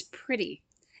it's pretty.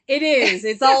 It is.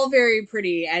 It's all very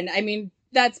pretty, and I mean,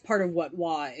 that's part of what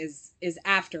Waugh is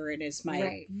after, and is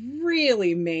my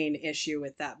really main issue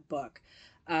with that book.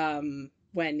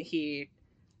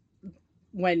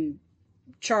 When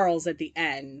Charles at the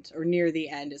end, or near the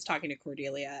end, is talking to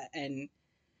Cordelia and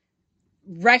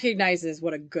recognizes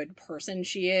what a good person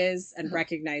she is, and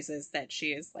recognizes that she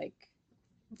is like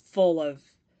full of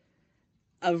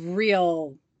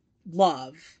real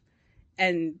love.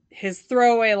 And his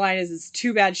throwaway line is, "It's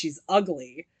too bad she's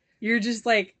ugly." You're just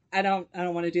like, I don't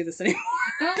want to do this anymore.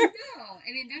 Oh no!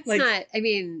 I mean, that's not. I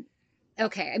mean,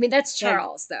 okay. I mean, that's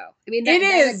Charles, though. I mean, it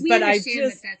is, we but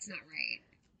understand that that's not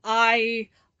right.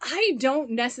 I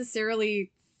don't necessarily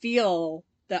feel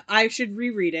that I should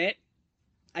reread it.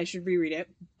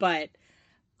 But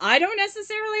I don't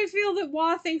necessarily feel that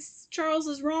Waugh thinks Charles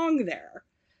is wrong there.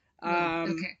 Okay.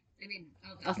 I mean,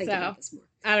 I'll think about this more.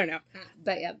 I don't know.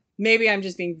 But yeah. Maybe I'm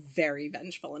just being very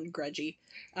vengeful and grudgy.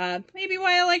 Maybe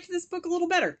why I liked this book a little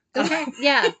better. Okay.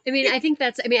 Yeah. I think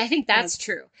that's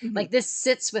true. Mm-hmm. Like, this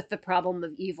sits with the problem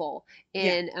of evil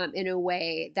in a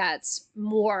way that's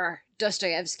more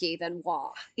Dostoyevsky than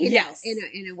Waugh. In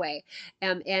a way.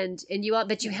 And you all,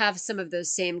 but you have some of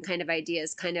those same kind of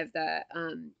ideas, kind of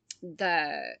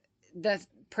the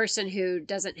person who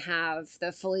doesn't have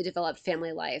the fully developed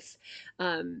family life,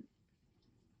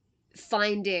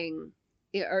 finding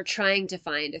or trying to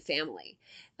find a family,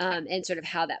 and sort of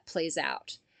how that plays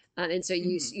out. And so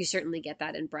you certainly get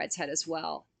that in Brideshead as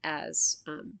well as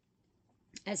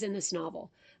in this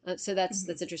novel. So that's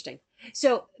interesting.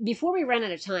 So before we run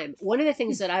out of time, one of the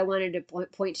things that I wanted to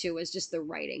point to was just the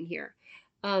writing here.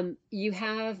 You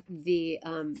have the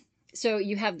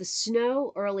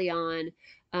snow early on,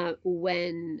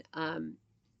 when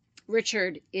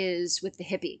Richard is with the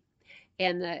hippie,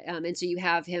 and so you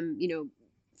have him,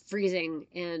 freezing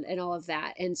and all of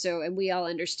that, and we all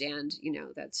understand,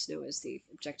 that snow is the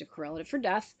objective correlative for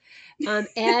death, and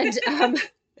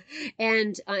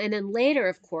then later,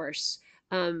 of course,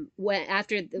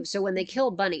 when they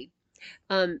kill Bunny,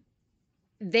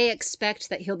 they expect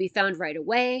that he'll be found right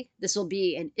away. This will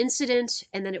be an incident,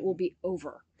 and then it will be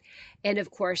over. And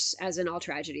of course, as in all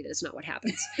tragedy, that's not what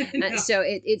happens. No. So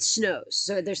it snows.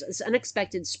 So there's this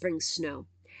unexpected spring snow,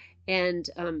 and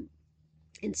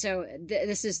so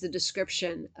this is the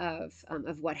description of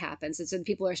what happens. And so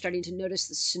people are starting to notice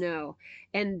the snow,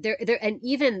 and and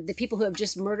even the people who have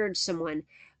just murdered someone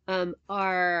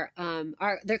are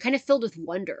they're kind of filled with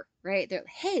wonder, right? They're like,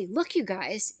 hey, look, you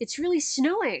guys, it's really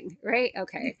snowing, right?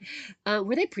 Okay.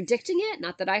 Were they predicting it?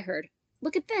 Not that I heard.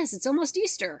 Look at this, it's almost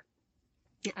Easter.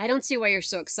 I don't see why you're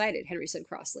so excited, Henry said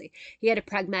crossly. He had a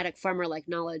pragmatic farmer-like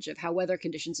knowledge of how weather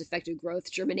conditions affected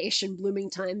growth, germination, blooming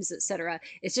times, etc.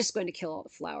 It's just going to kill all the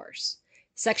flowers.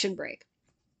 Section break.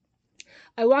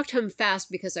 I walked home fast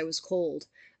because I was cold.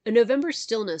 A November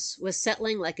stillness was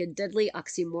settling like a deadly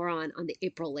oxymoron on the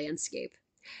April landscape.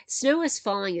 Snow is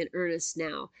falling in earnest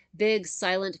now, big,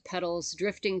 silent petals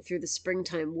drifting through the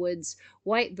springtime woods,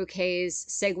 white bouquets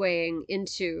segueing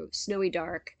into snowy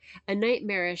dark, a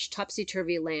nightmarish,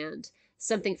 topsy-turvy land,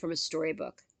 something from a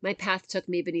storybook. My path took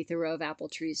me beneath a row of apple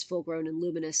trees, full-grown and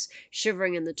luminous,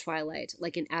 shivering in the twilight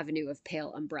like an avenue of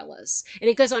pale umbrellas. And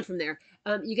it goes on from there.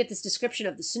 You get this description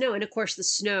of the snow, and of course the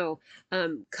snow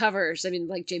covers, I mean,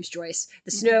 like James Joyce,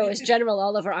 the snow is general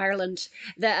all over Ireland.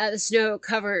 The snow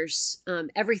covers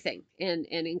everything, and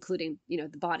including, you know,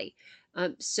 the body.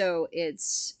 So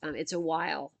it's a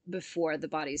while before the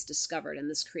body is discovered, and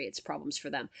this creates problems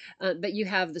for them. But you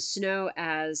have the snow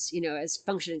as, you know, as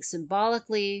functioning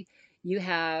symbolically. You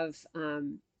have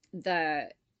the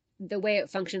way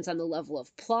it functions on the level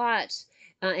of plot,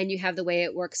 and you have the way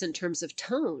it works in terms of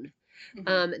tone.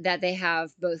 That they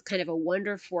have both kind of a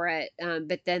wonder for it,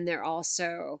 but then they're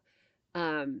also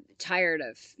tired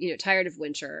of, you know, tired of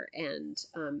winter and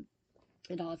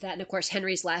all of that. And of course,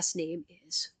 Henry's last name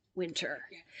is Winter.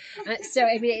 So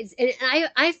I mean,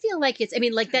 I feel like it's, I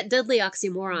mean, like that deadly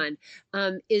oxymoron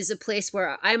is a place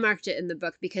where I marked it in the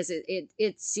book because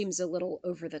it seems a little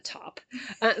over the top.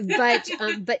 But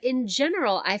in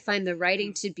general, I find the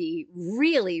writing to be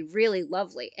really, really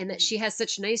lovely, and that she has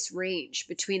such nice range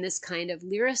between this kind of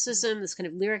lyricism, this kind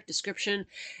of lyric description,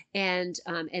 and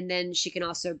then she can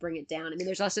also bring it down. I mean,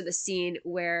 there's also the scene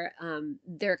where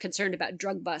they're concerned about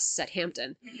drug busts at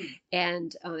Hampton,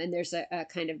 and there's a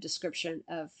kind of description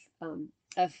of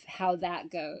how that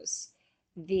goes.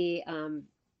 The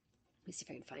let me see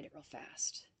if I can find it real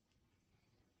fast.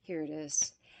 Here it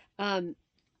is. The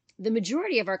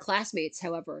majority of our classmates,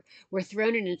 however, were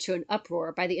thrown into an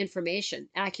uproar by the information,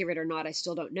 accurate or not, I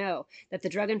still don't know, that the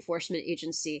Drug Enforcement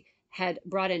Agency had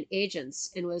brought in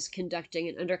agents and was conducting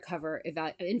an undercover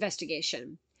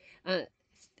investigation. Uh,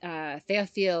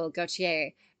 Théophile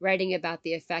Gautier, writing about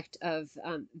the effect of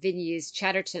Vigny's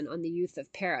Chatterton on the youth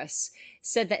of Paris,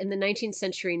 said that in the 19th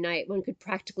century night, one could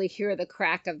practically hear the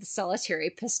crack of the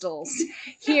solitary pistols.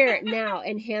 Here, now,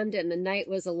 in Hamden, the night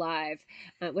was alive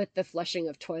with the flushing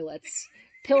of toilets.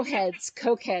 Pillheads,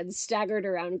 cokeheads staggered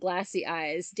around glassy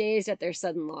eyes, dazed at their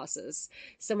sudden losses.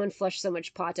 Someone flushed so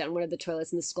much pot down one of the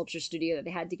toilets in the sculpture studio that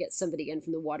they had to get somebody in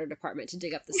from the water department to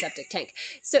dig up the septic tank.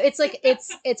 So it's like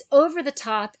it's over the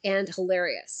top and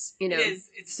hilarious, you know. It is.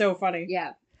 It's so funny.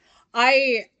 Yeah.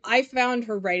 I found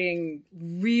her writing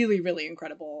really, really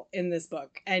incredible in this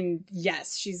book. And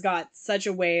yes, she's got such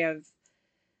a way of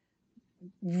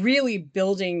really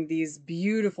building these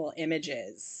beautiful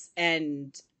images.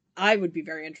 And I would be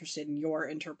very interested in your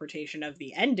interpretation of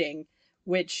the ending,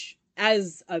 which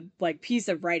as a like piece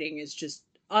of writing is just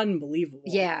unbelievable.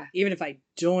 Yeah. Even if I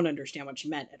don't understand what she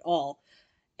meant at all.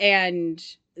 And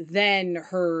then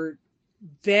her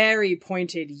very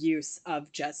pointed use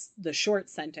of just the short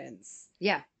sentence.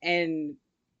 Yeah. And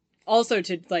also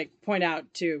to like point out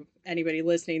to anybody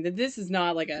listening that this is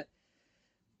not like a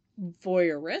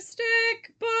voyeuristic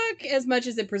book as much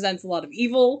as it presents a lot of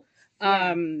evil.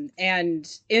 Yeah.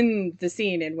 And in the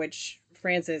scene in which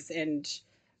Francis and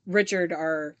Richard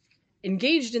are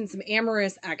engaged in some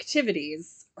amorous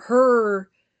activities, her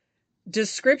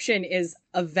description is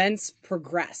events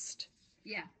progressed.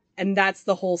 Yeah. And that's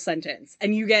the whole sentence.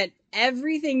 And you get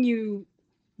everything you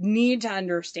need to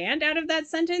understand out of that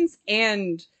sentence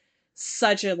and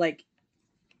such a like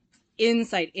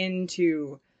insight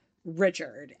into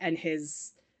Richard and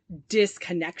his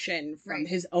disconnection from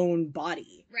his own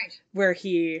body. Right. Where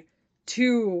he,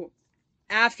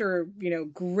 after, you know,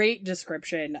 great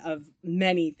description of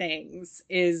many things,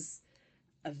 is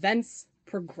events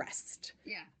progressed.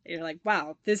 Yeah. You're like,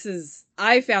 wow,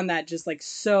 I found that just like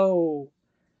so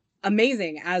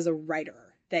amazing as a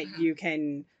writer that you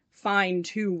can find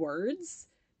two words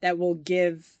that will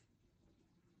give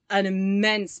an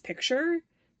immense picture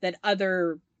that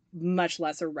other much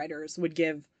lesser writers would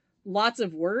give lots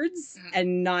of words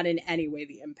and not in any way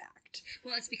the impact.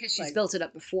 Well, it's because she's built it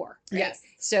up before, right? Yes.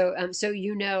 So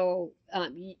you know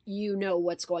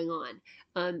what's going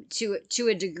on to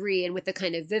a degree, and with the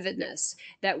kind of vividness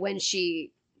that when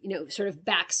she, you know, sort of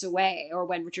backs away, or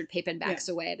when Richard Papin backs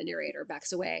away, the narrator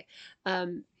backs away,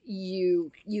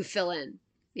 you fill in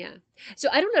Yeah. So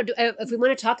I don't know if we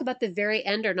want to talk about the very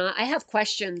end or not. I have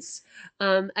questions.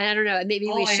 I don't know. Maybe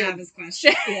we All I should. have is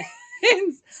questions. Yeah.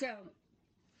 So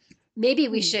maybe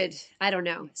we should. I don't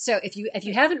know. So if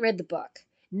you haven't read the book,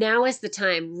 now is the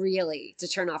time really to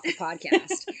turn off the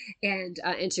podcast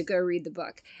and to go read the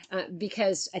book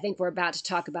because I think we're about to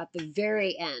talk about the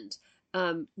very end,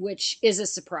 which is a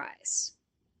surprise.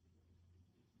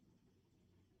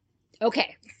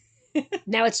 Okay.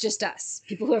 Now it's just us,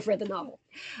 people who have read the novel.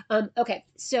 Okay,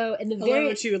 so in the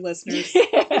Hello to listeners.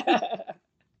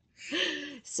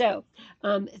 So,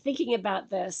 thinking about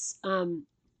this,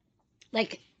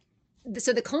 like,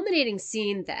 so the culminating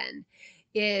scene then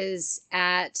is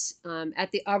at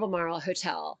the Albemarle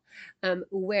Hotel,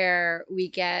 where we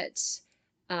get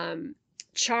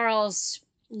Charles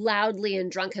loudly and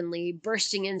drunkenly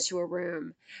bursting into a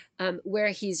room where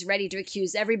he's ready to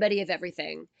accuse everybody of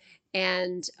everything,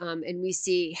 and we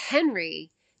see Henry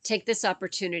take this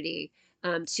opportunity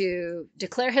to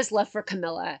declare his love for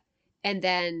Camilla and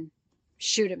then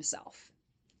shoot himself.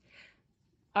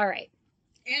 All right.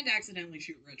 And accidentally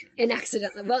shoot Richard. And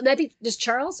accidentally. Well, I think does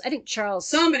Charles? I think Charles.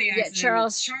 Somebody accidentally. Yeah,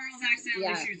 Charles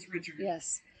accidentally shoots Richard.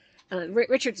 Yes.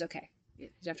 Richard's okay. You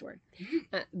don't have to worry.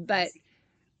 But,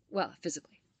 well,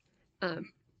 physically.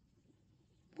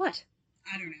 What?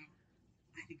 I don't know.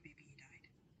 I think maybe he died.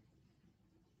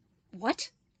 What?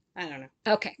 I don't know.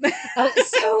 Okay.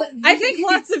 So I think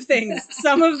lots of things.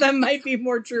 Some of them might be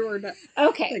more true or not.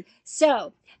 Okay.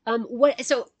 So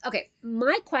okay,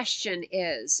 my question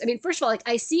is, I mean, first of all, like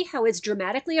I see how it's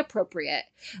dramatically appropriate.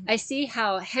 I see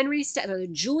how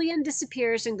Julian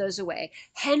disappears and goes away.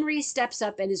 Henry steps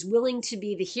up and is willing to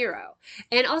be the hero.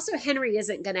 And also Henry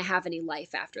isn't going to have any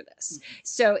life after this.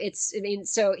 So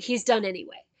so he's done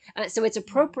anyway. So it's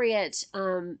appropriate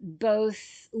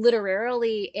both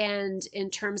literarily and in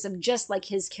terms of just like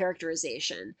his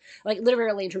characterization, like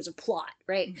literally in terms of plot,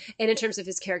 right? And in terms of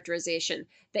his characterization,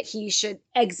 that he should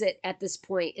exit at this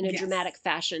point in a dramatic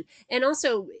fashion. And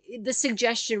also the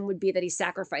suggestion would be that he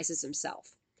sacrifices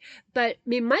himself. But I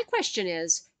mean, my question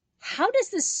is, how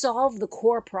does this solve the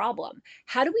core problem?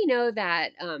 How do we know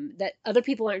that that other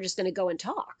people aren't just going to go and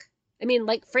talk? I mean,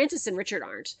 like Francis and Richard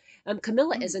aren't.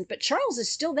 Camilla isn't, but Charles is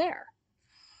still there.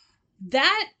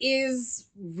 That is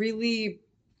really,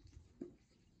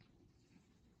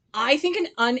 I think, an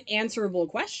unanswerable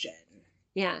question.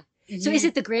 Yeah. So is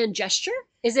it the grand gesture?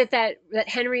 Is it that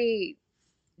Henry...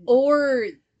 Or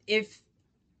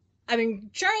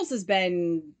Charles has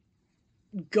been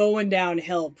going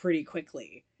downhill pretty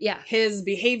quickly. Yeah. His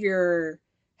behavior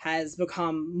has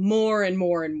become more and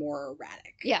more and more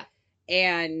erratic. Yeah.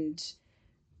 And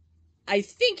I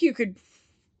think you could,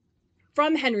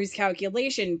 from Henry's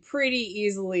calculation, pretty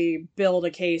easily build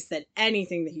a case that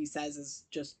anything that he says is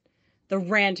just the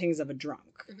rantings of a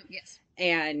drunk. Yes.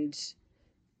 And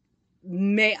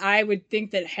I would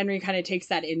think that Henry kind of takes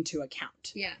that into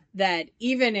account. Yeah. That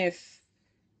even if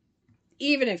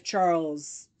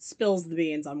Charles spills the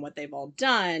beans on what they've all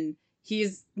done,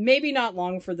 he's maybe not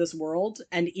long for this world,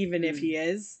 and even if he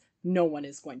is, no one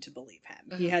is going to believe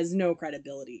him. He has no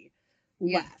credibility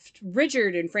left.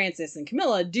 Richard and Francis and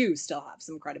Camilla do still have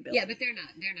some credibility. Yeah, but they're not.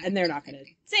 And they're not going to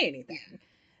say anything.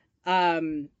 Yeah.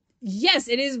 Yes,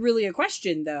 it is really a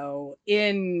question, though.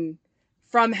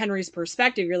 From Henry's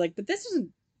perspective, you're like, but this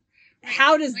isn't...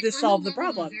 How does this solve the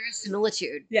problem?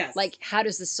 Verisimilitude. Yes. Like, how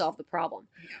does this solve the problem?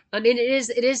 Yeah. I mean,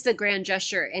 it is the grand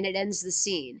gesture, and it ends the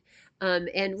scene.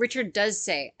 And Richard does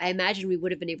say, I imagine we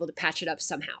would have been able to patch it up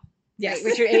somehow. Yes.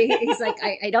 Right? Richard, he's like,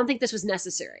 I don't think this was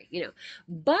necessary,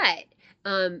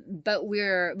 but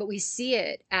we see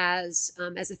it as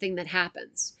a thing that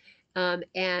happens.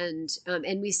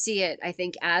 And we see it, I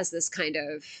think, as this kind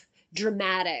of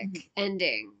dramatic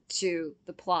ending to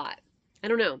the plot. I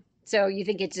don't know. So you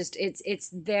think it's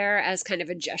there as kind of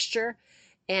a gesture,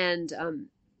 and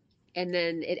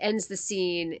then it ends the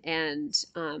scene, and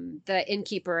the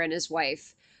innkeeper and his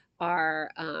wife are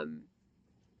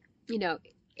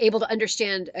able to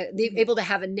understand, able to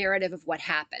have a narrative of what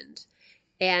happened,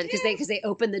 and because they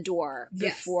open the door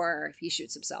before he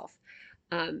shoots himself.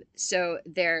 So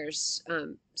there's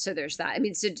that. I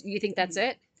mean, so do you think that's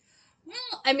it?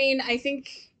 Well, I mean, I think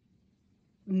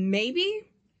maybe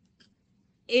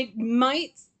it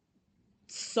might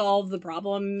solve the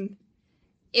problem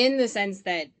in the sense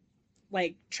that,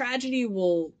 like, tragedy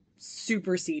will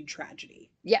supersede tragedy.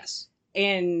 Yes.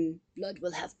 And blood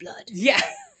will have blood. Yeah.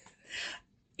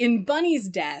 In Bunny's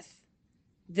death,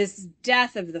 this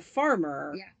death of the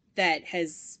farmer that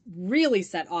has really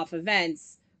set off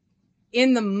events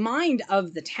in the mind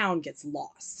of the town gets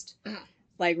lost.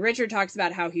 Like, Richard talks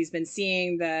about how he's been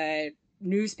seeing the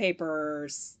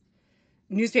newspapers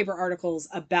newspaper articles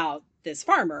about this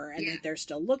farmer and Yeah. that they're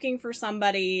still looking for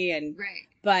somebody. And Right.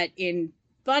 but in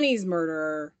Bunny's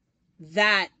murder,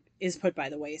 that is put by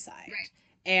the wayside. Right.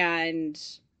 And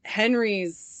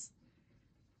Henry's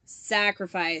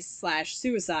sacrifice /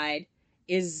 suicide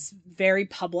is very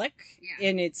public, Yeah.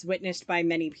 and it's witnessed by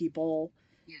many people.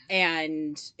 Yeah.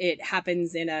 And it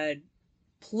happens in a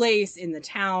place in the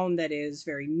town that is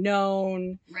very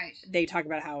known. Right. They talk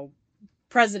about how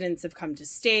presidents have come to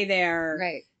stay there.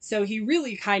 Right. So he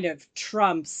really kind of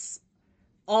trumps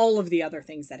all of the other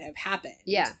things that have happened.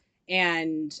 Yeah.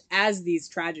 And as these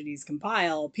tragedies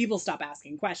compile, people stop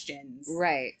asking questions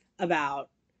Right. about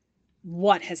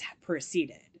what has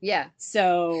preceded. Yeah.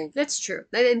 So That's true.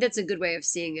 I think that's a good way of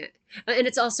seeing it. And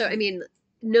it's also, I mean,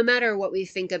 no matter what we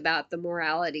think about the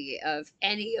morality of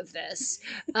any of this,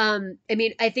 I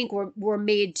mean, I think we're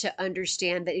made to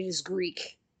understand that it is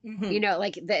Greek. mhm. You know,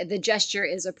 like the gesture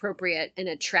is appropriate in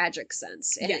a tragic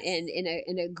sense, and Yes.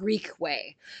 in a Greek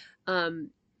way,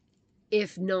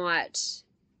 if not,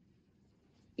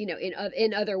 you know,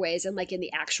 in other ways, and like in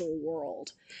the actual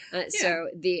world. So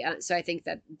I think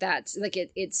that's like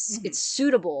it's Mhm. it's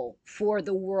suitable for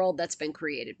the world that's been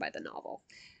created by the novel.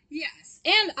 Yes.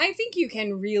 And I think you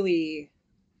can really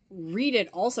read it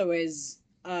also as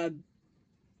a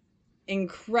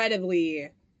incredibly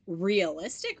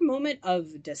realistic moment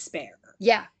of despair.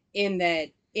 Yeah. In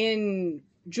that, in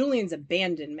Julian's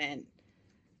abandonment,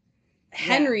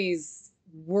 Henry's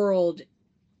world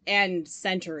and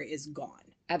center is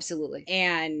gone. Absolutely.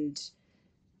 And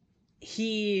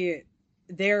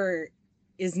there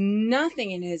is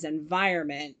nothing in his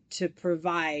environment to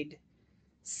provide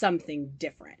something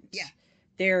different. Yeah.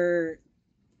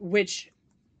 Which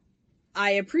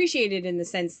I appreciated in the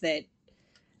sense that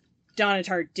Donna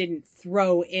Tartt didn't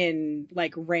throw in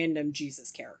like random Jesus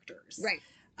characters. Right.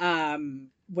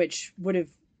 Which would have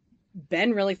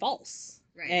been really false.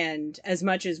 Right. And as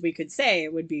much as we could say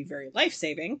it would be very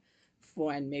life-saving,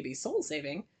 and maybe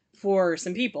soul-saving for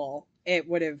some people, it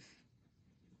wouldn't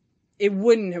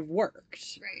have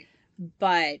worked. Right.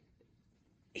 But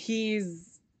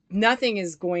nothing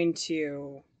is going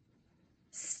to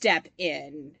step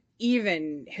in.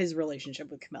 Even his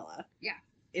relationship with Camilla,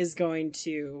 is going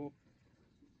to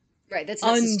that's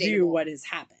not undo sustainable. what has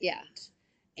happened. Yeah.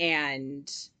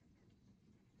 And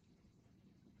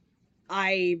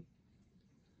I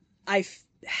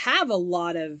have a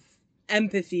lot of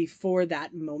empathy for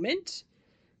that moment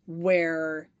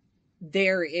where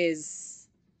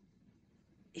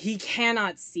he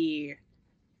cannot see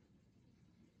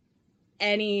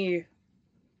any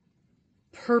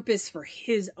purpose for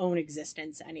his own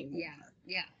existence anymore.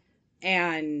 Yeah.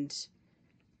 And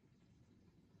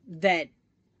that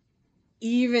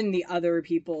even the other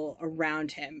people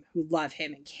around him who love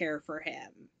him and care for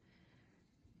him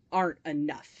aren't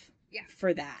enough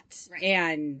for that. Right.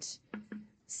 And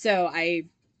so I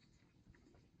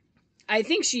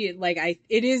think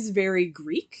it is very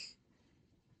Greek,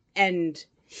 and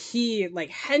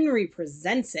Henry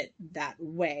presents it that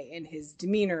way in his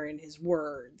demeanor, in his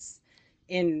words,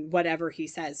 in whatever he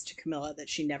says to Camilla that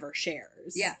she never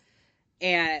shares. Yeah.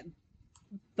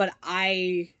 But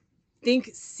I think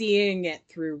seeing it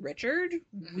through Richard,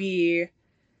 we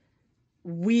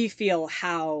feel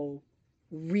how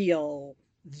real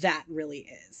that really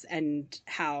is, and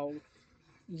how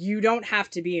you don't have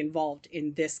to be involved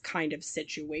in this kind of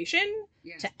situation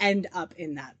to end up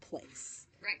in that place.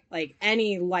 Right. Like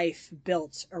any life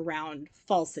built around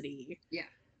falsity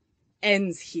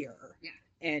ends here. Yeah.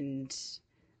 And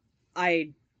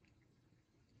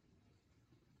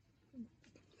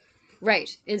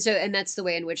right. And that's the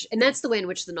way in which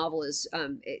the novel is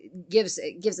it gives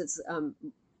its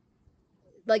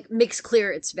like makes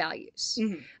clear its values.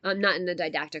 Mm-hmm. Not in a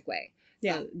didactic way.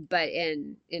 Yeah. But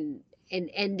in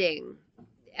ending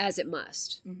as it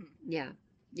must. Mm-hmm.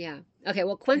 Yeah. Okay,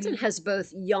 well Quentin has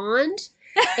both yawned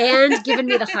and given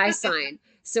me the high sign.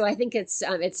 So I think it's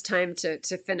time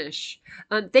to finish.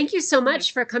 Thank you so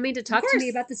much for coming to talk to me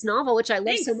about this novel, which I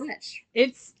love so much.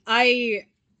 I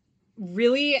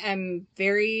really am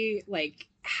very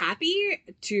happy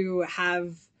to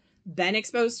have been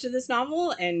exposed to this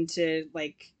novel, and to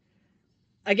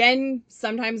again,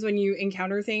 sometimes when you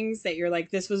encounter things that you're like,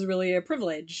 this was really a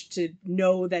privilege to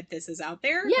know that this is out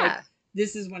there. Yeah.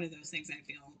 This is one of those things I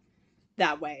feel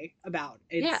that way about.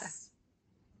 It's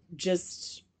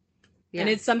just, and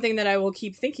it's something that I will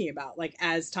keep thinking about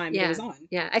as time goes on.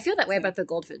 Yeah, I feel that way about the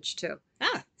Goldfinch too.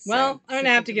 Well, I'm going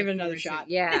to have to give it another shot.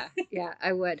 Yeah,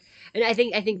 I would. And I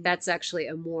think that's actually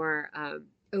a more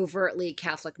overtly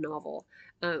Catholic novel,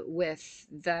 with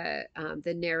the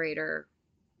narrator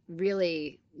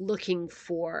really looking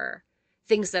for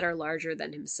things that are larger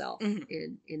than himself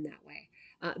Mhm. in that way.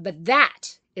 But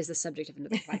that is the subject of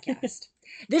another podcast.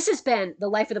 This has been the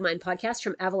Life of the Mind podcast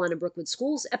from Avalon and Brookwood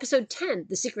Schools, episode 10,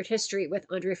 The Secret History with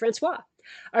Andrea Francois.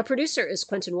 Our producer is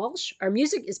Quentin Walsh. Our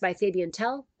music is by Fabian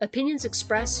Tell. Opinions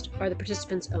expressed are the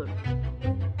participants' own.